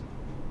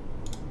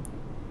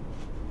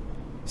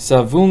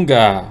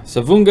 Savunga.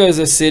 Savunga is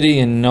a city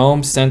in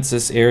Nome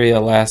Census Area,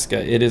 Alaska.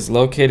 It is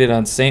located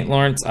on St.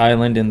 Lawrence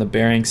Island in the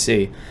Bering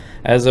Sea.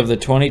 As of the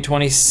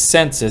 2020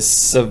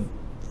 census,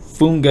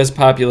 Savunga's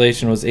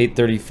population was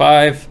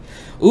 835.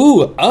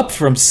 Ooh, up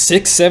from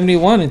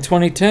 671 in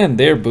 2010.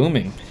 They're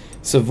booming.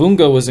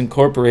 Savunga was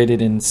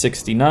incorporated in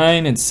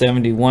 69. In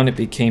 71, it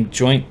became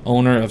joint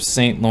owner of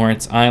St.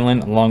 Lawrence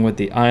Island, along with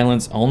the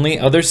island's only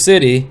other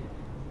city,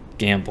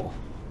 Gamble.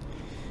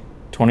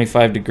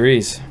 25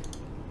 degrees.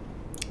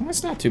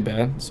 That's not too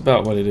bad. It's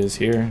about what it is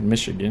here in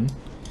Michigan.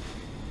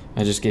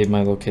 I just gave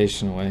my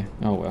location away.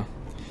 Oh well.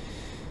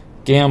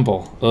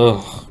 Gamble.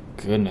 Ugh,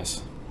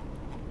 goodness.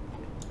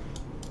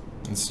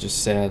 It's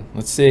just sad.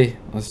 Let's see.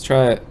 Let's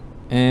try it.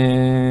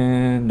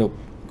 And nope,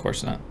 of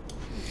course not.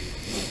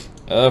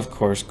 Of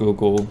course,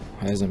 Google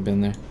hasn't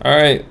been there. All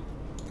right.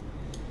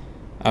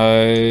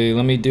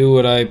 Let me do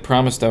what I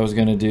promised I was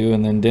gonna do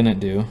and then didn't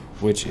do,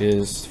 which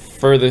is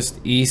furthest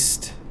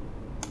east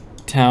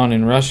town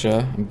in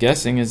Russia. I'm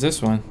guessing is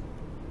this one.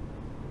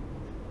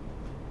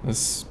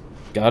 This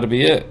gotta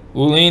be it.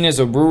 Ulin is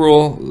a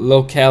rural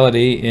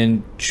locality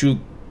in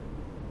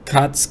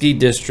Chukotsky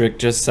district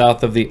just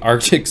south of the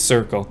Arctic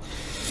Circle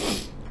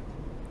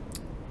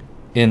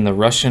in the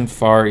Russian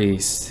Far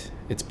East.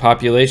 Its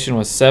population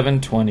was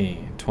 720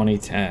 in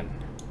 2010.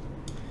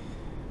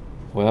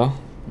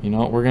 Well, you know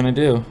what we're gonna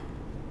do.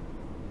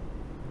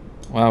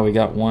 Wow, we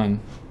got one,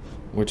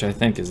 which I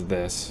think is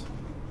this.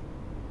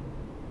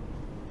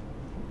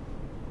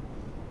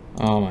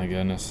 Oh my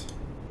goodness.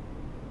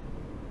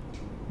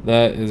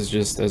 That is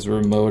just as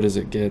remote as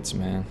it gets,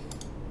 man.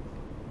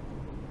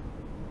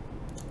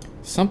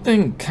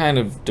 Something kind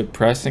of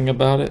depressing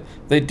about it.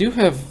 They do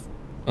have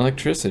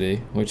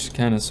electricity, which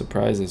kind of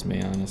surprises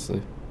me,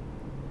 honestly.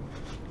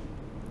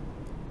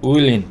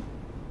 Ulin.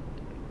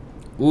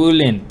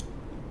 Ulin.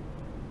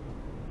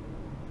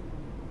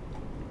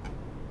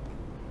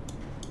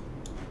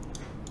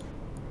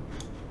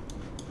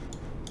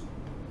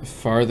 The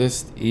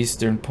farthest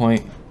eastern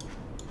point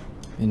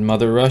in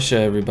Mother Russia,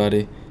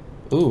 everybody.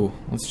 Ooh,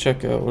 let's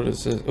check out, what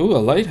is this? Ooh, a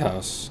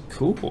lighthouse.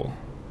 Cool.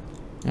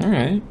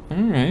 Alright,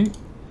 alright.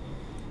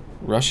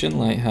 Russian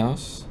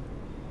lighthouse.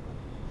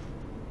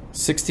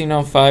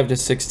 1605 to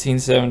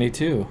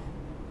 1672.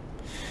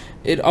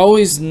 It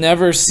always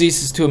never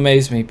ceases to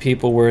amaze me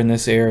people were in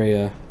this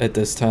area at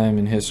this time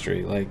in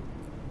history. Like,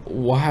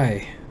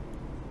 why?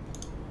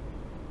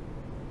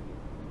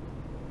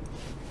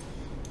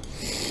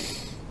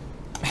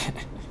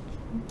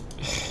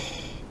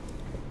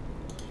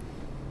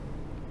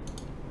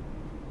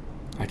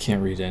 I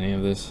can't read any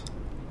of this.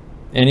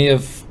 Any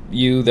of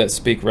you that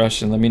speak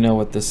Russian, let me know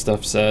what this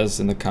stuff says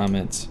in the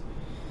comments.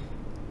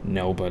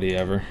 Nobody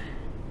ever.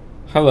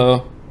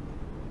 Hello,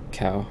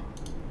 cow.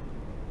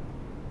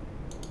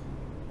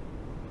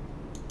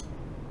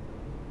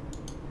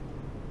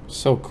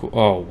 So cool.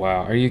 Oh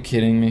wow, are you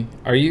kidding me?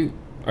 Are you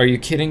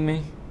kidding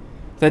me?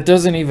 That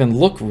doesn't even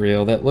look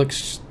real. That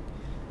looks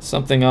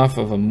something off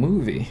of a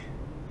movie.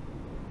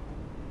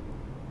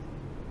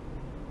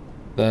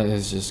 That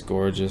is just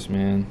gorgeous,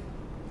 man.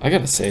 I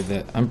gotta save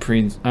that.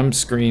 I'm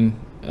screen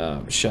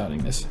shotting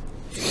this.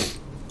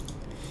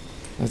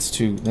 That's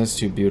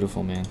too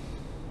beautiful, man.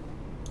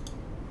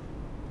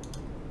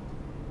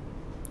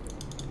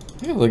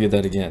 I gotta look at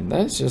that again.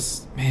 That's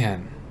just,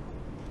 man.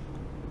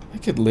 I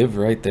could live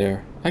right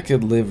there. I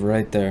could live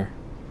right there.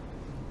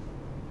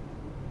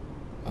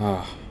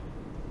 Ah,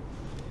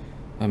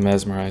 I'm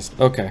mesmerized.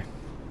 Okay,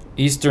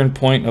 eastern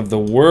point of the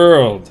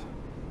world,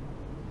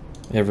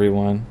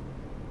 everyone.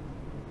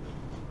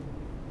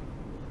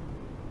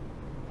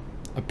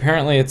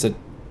 Apparently it's a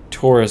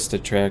tourist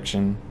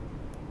attraction.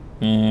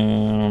 I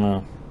don't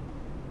know.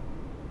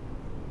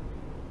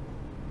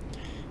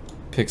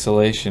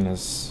 Pixelation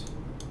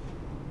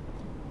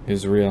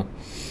is real.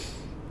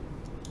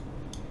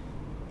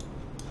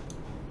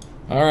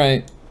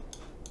 Alright.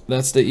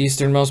 That's the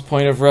easternmost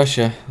point of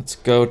Russia. Let's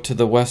go to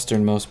the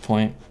westernmost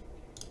point.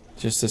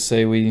 Just to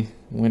say we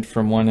went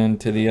from one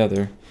end to the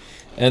other.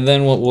 And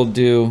then what we'll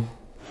do,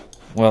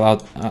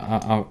 well,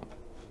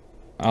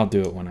 I'll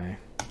do it when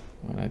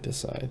I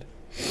decide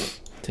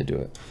to do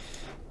it.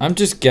 I'm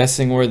just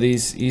guessing where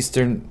these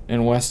eastern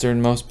and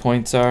westernmost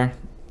points are.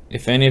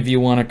 If any of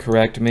you want to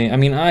correct me, I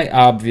mean, I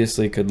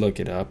obviously could look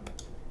it up,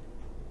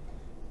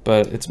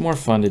 but it's more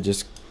fun to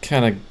just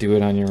kind of do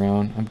it on your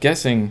own. I'm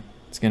guessing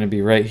it's going to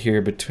be right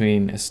here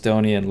between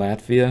Estonia and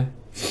Latvia.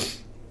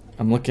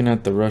 I'm looking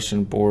at the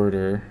Russian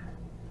border.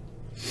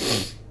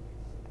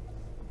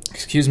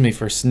 Excuse me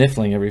for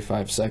sniffling every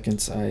 5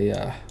 seconds.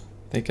 I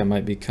think I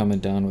might be coming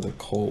down with a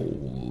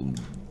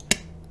cold.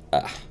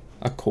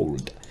 A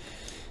cold.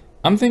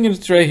 I'm thinking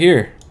it's right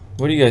here.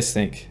 What do you guys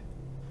think?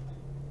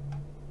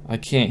 I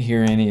can't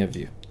hear any of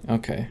you.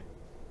 Okay.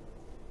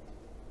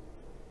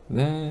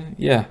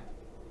 Yeah.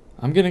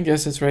 I'm gonna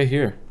guess it's right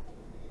here.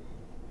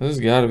 This has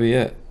gotta be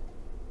it.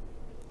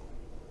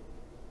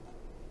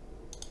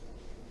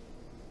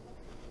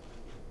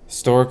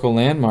 Historical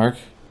landmark.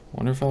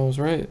 Wonder if I was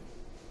right.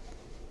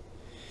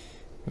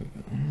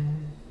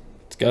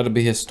 It's gotta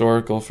be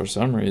historical for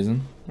some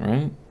reason,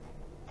 right?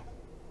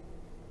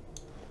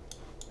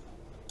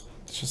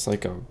 It's just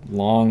like a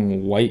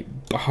long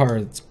white bar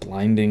that's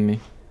blinding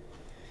me.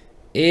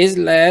 Is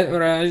that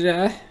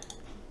Russia?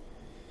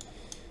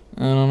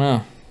 I don't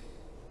know.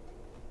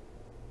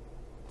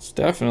 It's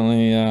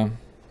definitely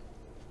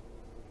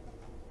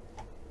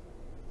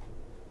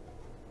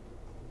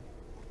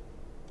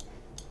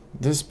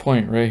this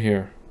point right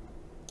here.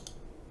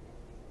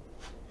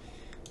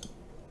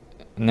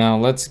 Now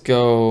let's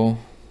go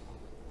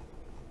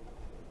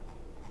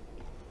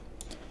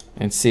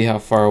and see how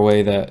far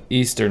away that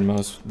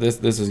easternmost.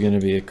 This is going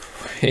to be a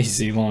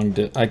crazy long.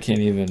 I can't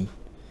even.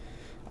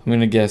 I'm going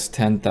to guess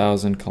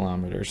 10,000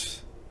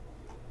 kilometers.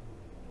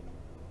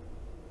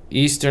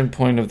 Eastern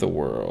point of the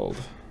world.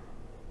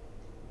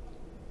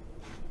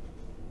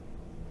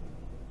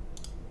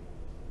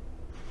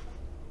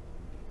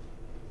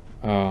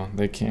 Oh,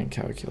 they can't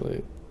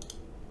calculate.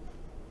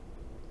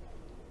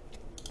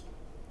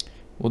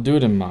 We'll do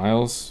it in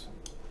miles.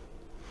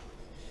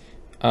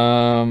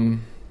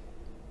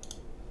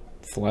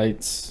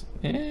 Flights.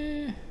 How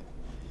am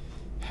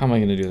I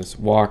going to do this?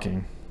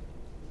 Walking.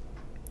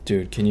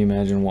 Dude, can you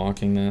imagine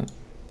walking that?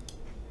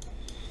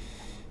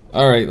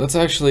 Alright, let's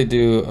actually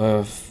do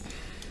a...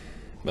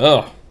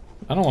 Oh,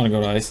 I don't want to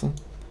go to Iceland.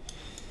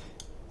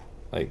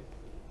 Like,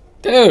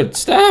 dude,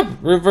 stop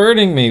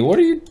reverting me.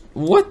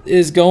 What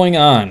is going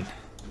on?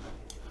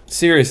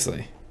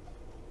 Seriously.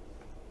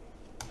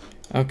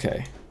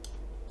 Okay.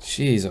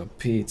 Jeez, oh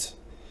Pete.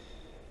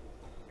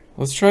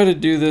 Let's try to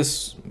do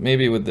this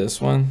maybe with this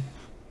one.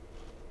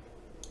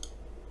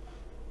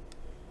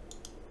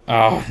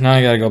 Oh, now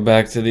I gotta go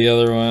back to the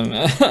other one.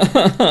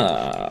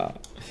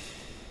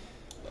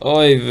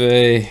 Oy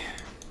vey.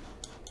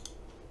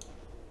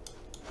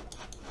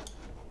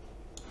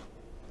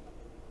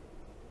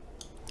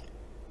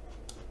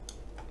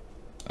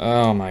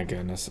 Oh my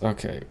goodness.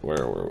 Okay,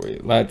 where were we?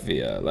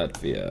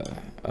 Latvia,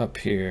 up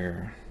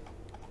here.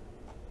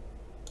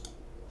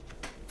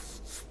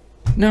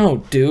 No,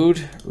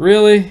 dude.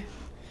 Really?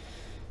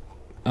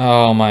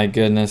 Oh my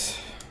goodness.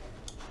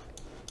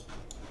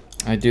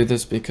 I do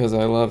this because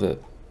I love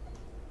it.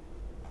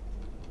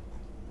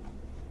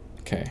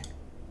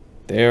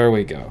 There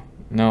we go.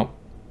 Nope.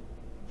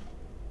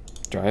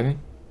 Driving?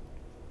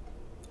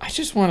 I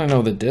just want to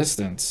know the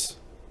distance.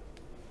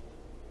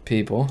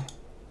 People.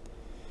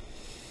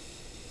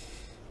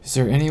 Is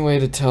there any way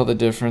to tell the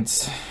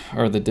difference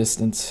or the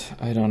distance?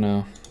 I don't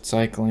know.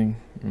 Cycling?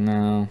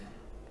 No.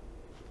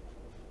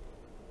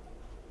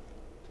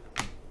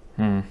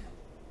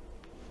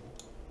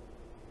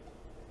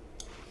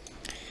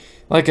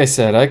 Like I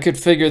said, I could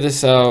figure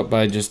this out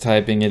by just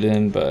typing it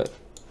in, but,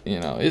 you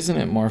know, isn't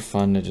it more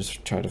fun to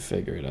just try to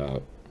figure it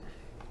out?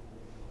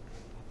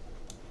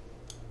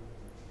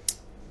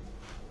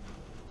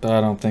 But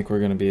I don't think we're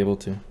going to be able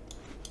to.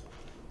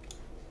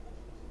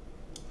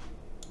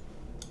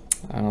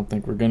 I don't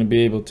think we're going to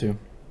be able to.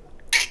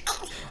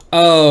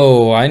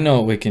 Oh, I know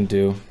what we can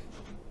do.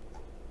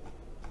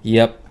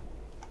 Yep.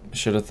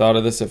 Should have thought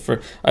of this at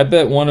first. I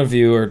bet one of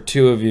you or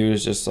two of you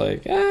is just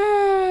like,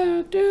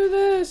 do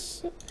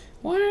this.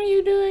 Why are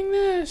you doing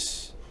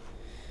this?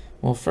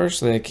 Well,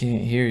 firstly, I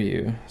can't hear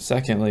you.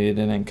 Secondly, it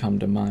didn't come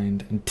to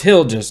mind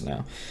until just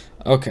now.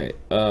 Okay.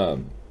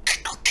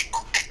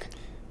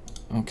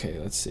 Okay,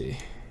 let's see.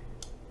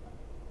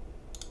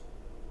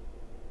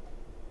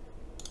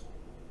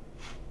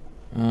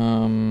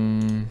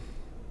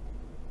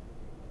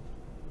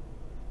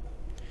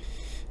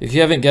 If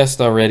you haven't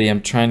guessed already,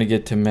 I'm trying to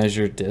get to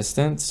measure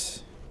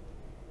distance.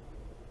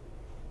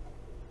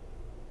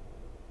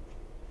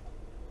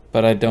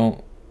 But I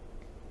don't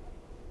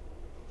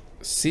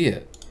see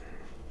it.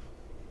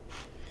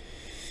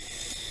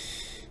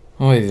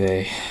 Oy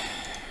vey.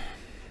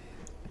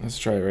 Let's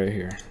try it right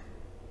here.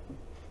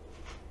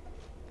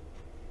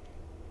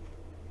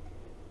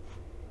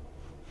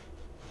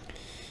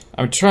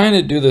 I'm trying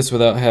to do this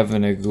without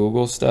having to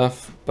Google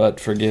stuff, but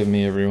forgive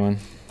me, everyone.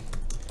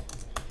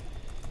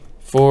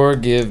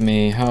 Forgive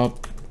me. How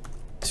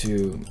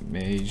to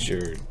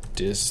measure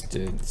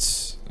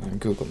distance on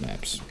Google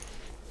Maps.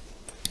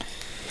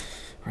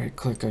 Right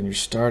click on your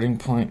starting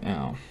point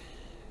now.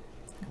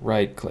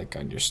 Right click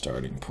on your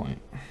starting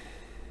point.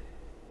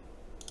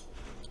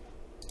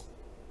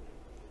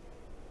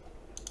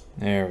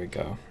 There we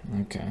go.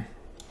 Okay.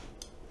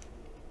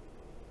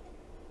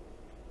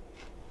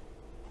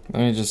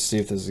 Let me just see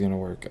if this is gonna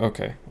work.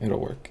 Okay, it'll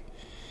work.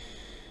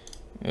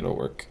 It'll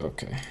work.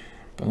 Okay.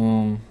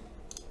 Boom.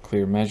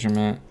 Clear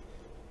measurement.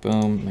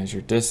 Boom.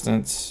 Measure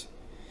distance.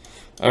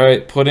 All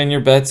right, put in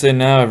your bets in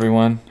now,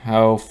 everyone.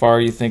 How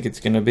far you think it's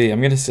gonna be?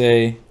 I'm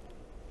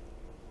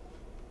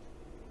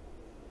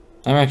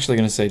actually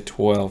gonna say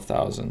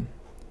 12,000.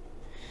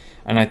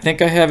 And I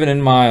think I have it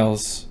in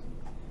miles.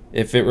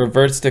 If it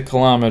reverts to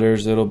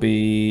kilometers, it'll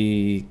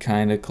be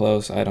kind of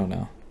close. I don't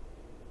know.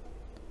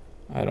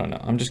 I don't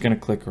know. I'm just gonna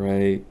click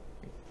right.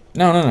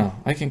 No.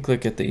 I can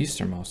click at the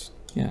easternmost.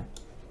 Yeah.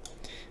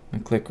 I'm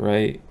gonna click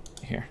right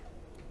here.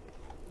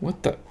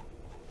 What the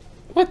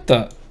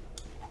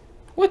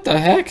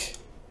heck?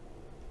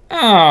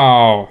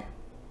 Oh.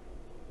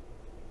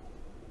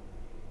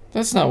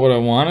 That's not what I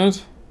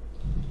wanted.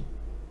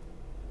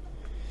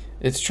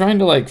 It's trying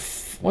to like,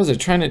 what is it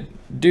trying to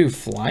do?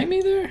 Fly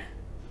me there?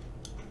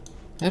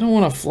 I don't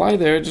want to fly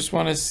there. I just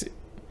want to see.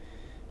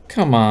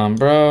 Come on,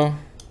 bro.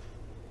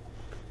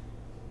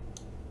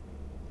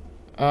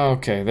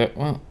 Okay,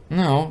 well,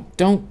 no,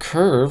 don't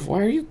curve.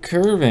 Why are you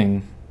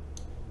curving?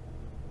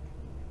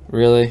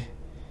 Really?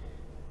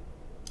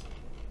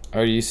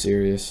 Are you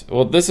serious?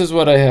 Well, this is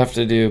what I have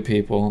to do,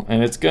 people.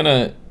 And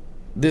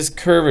this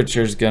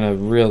curvature is gonna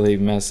really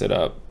mess it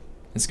up.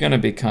 It's gonna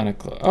be kind of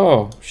close.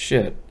 Oh,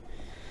 shit.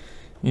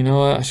 You know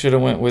what? I should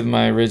have went with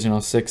my original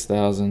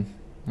 6,000.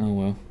 Oh,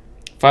 well.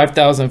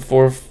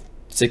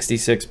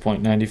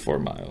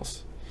 5,466.94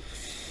 miles.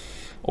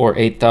 Or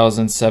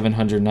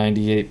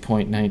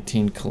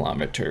 8,798.19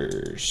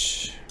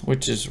 kilometers.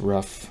 Which is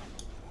rough.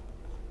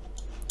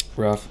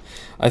 Rough.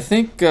 I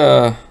think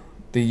the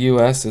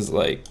US is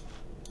like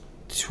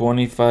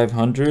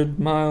 2,500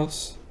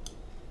 miles.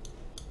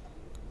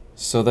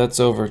 So that's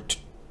over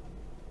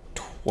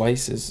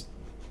twice as...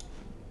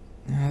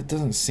 That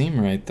doesn't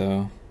seem right,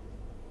 though.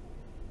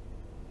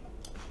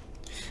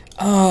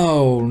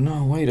 Oh,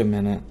 no, wait a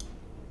minute.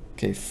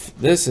 Okay,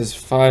 this is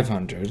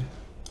 500.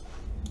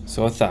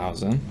 So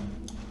 1,000.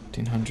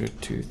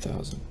 1,500,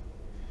 2,000.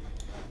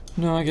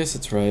 No, I guess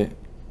it's right.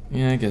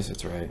 Yeah, I guess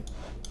it's right.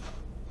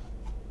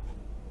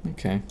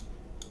 Okay.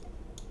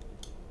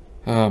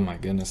 Oh my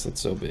goodness,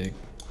 that's so big.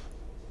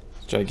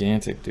 It's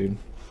gigantic, dude.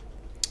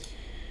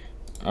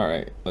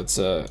 Alright, let's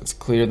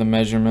clear the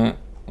measurement.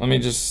 I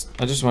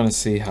just want to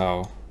see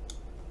how.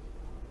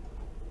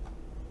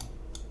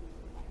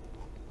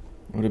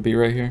 Would it be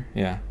right here?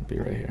 Yeah, it'd be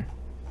right here.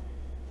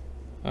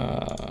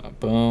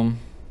 Boom.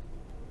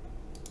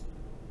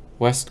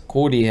 West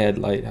Cody Head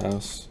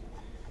Lighthouse.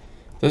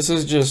 This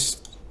is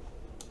just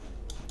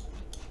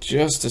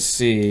to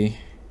see.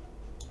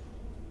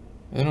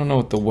 I don't know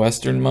what the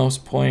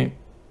westernmost point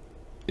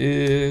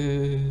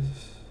is.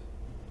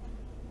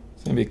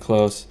 It's gonna be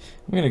close.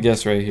 I'm gonna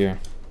guess right here.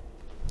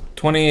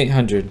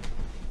 2,800.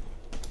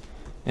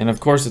 And of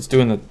course it's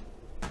doing the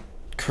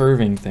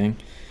curving thing.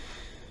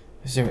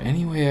 Is there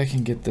any way I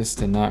can get this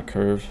to not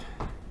curve?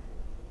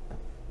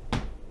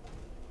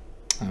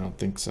 I don't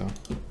think so.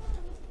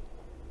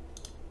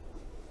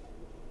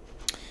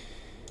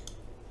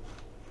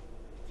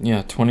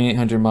 Yeah,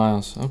 2,800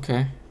 miles.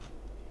 Okay.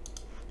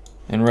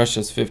 And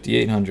Russia's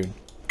 5,800.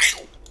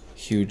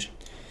 Huge.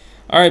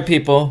 All right,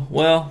 people.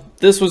 Well,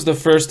 this was the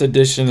first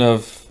edition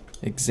of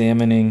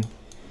examining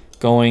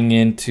going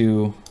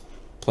into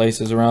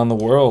places around the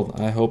world.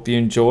 I hope you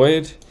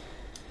enjoyed.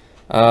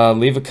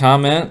 Leave a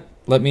comment.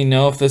 Let me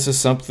know if this is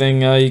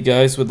something you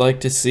guys would like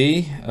to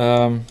see.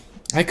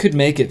 I could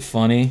make it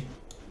funny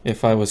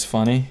if I was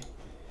funny.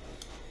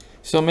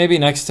 So maybe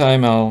next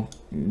time I'll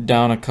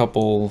down a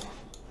couple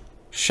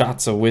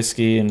shots of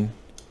whiskey and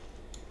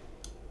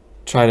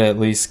try to at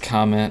least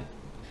comment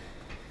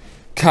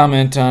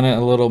on it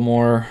a little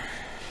more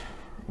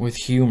with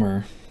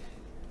humor.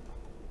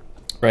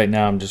 Right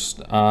now I'm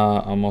just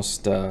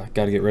almost got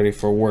to get ready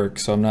for work,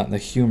 so I'm not in the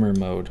humor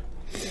mode.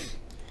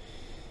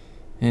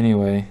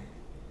 Anyway.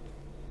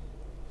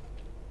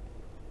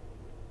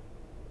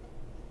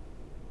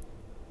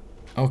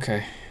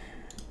 Okay.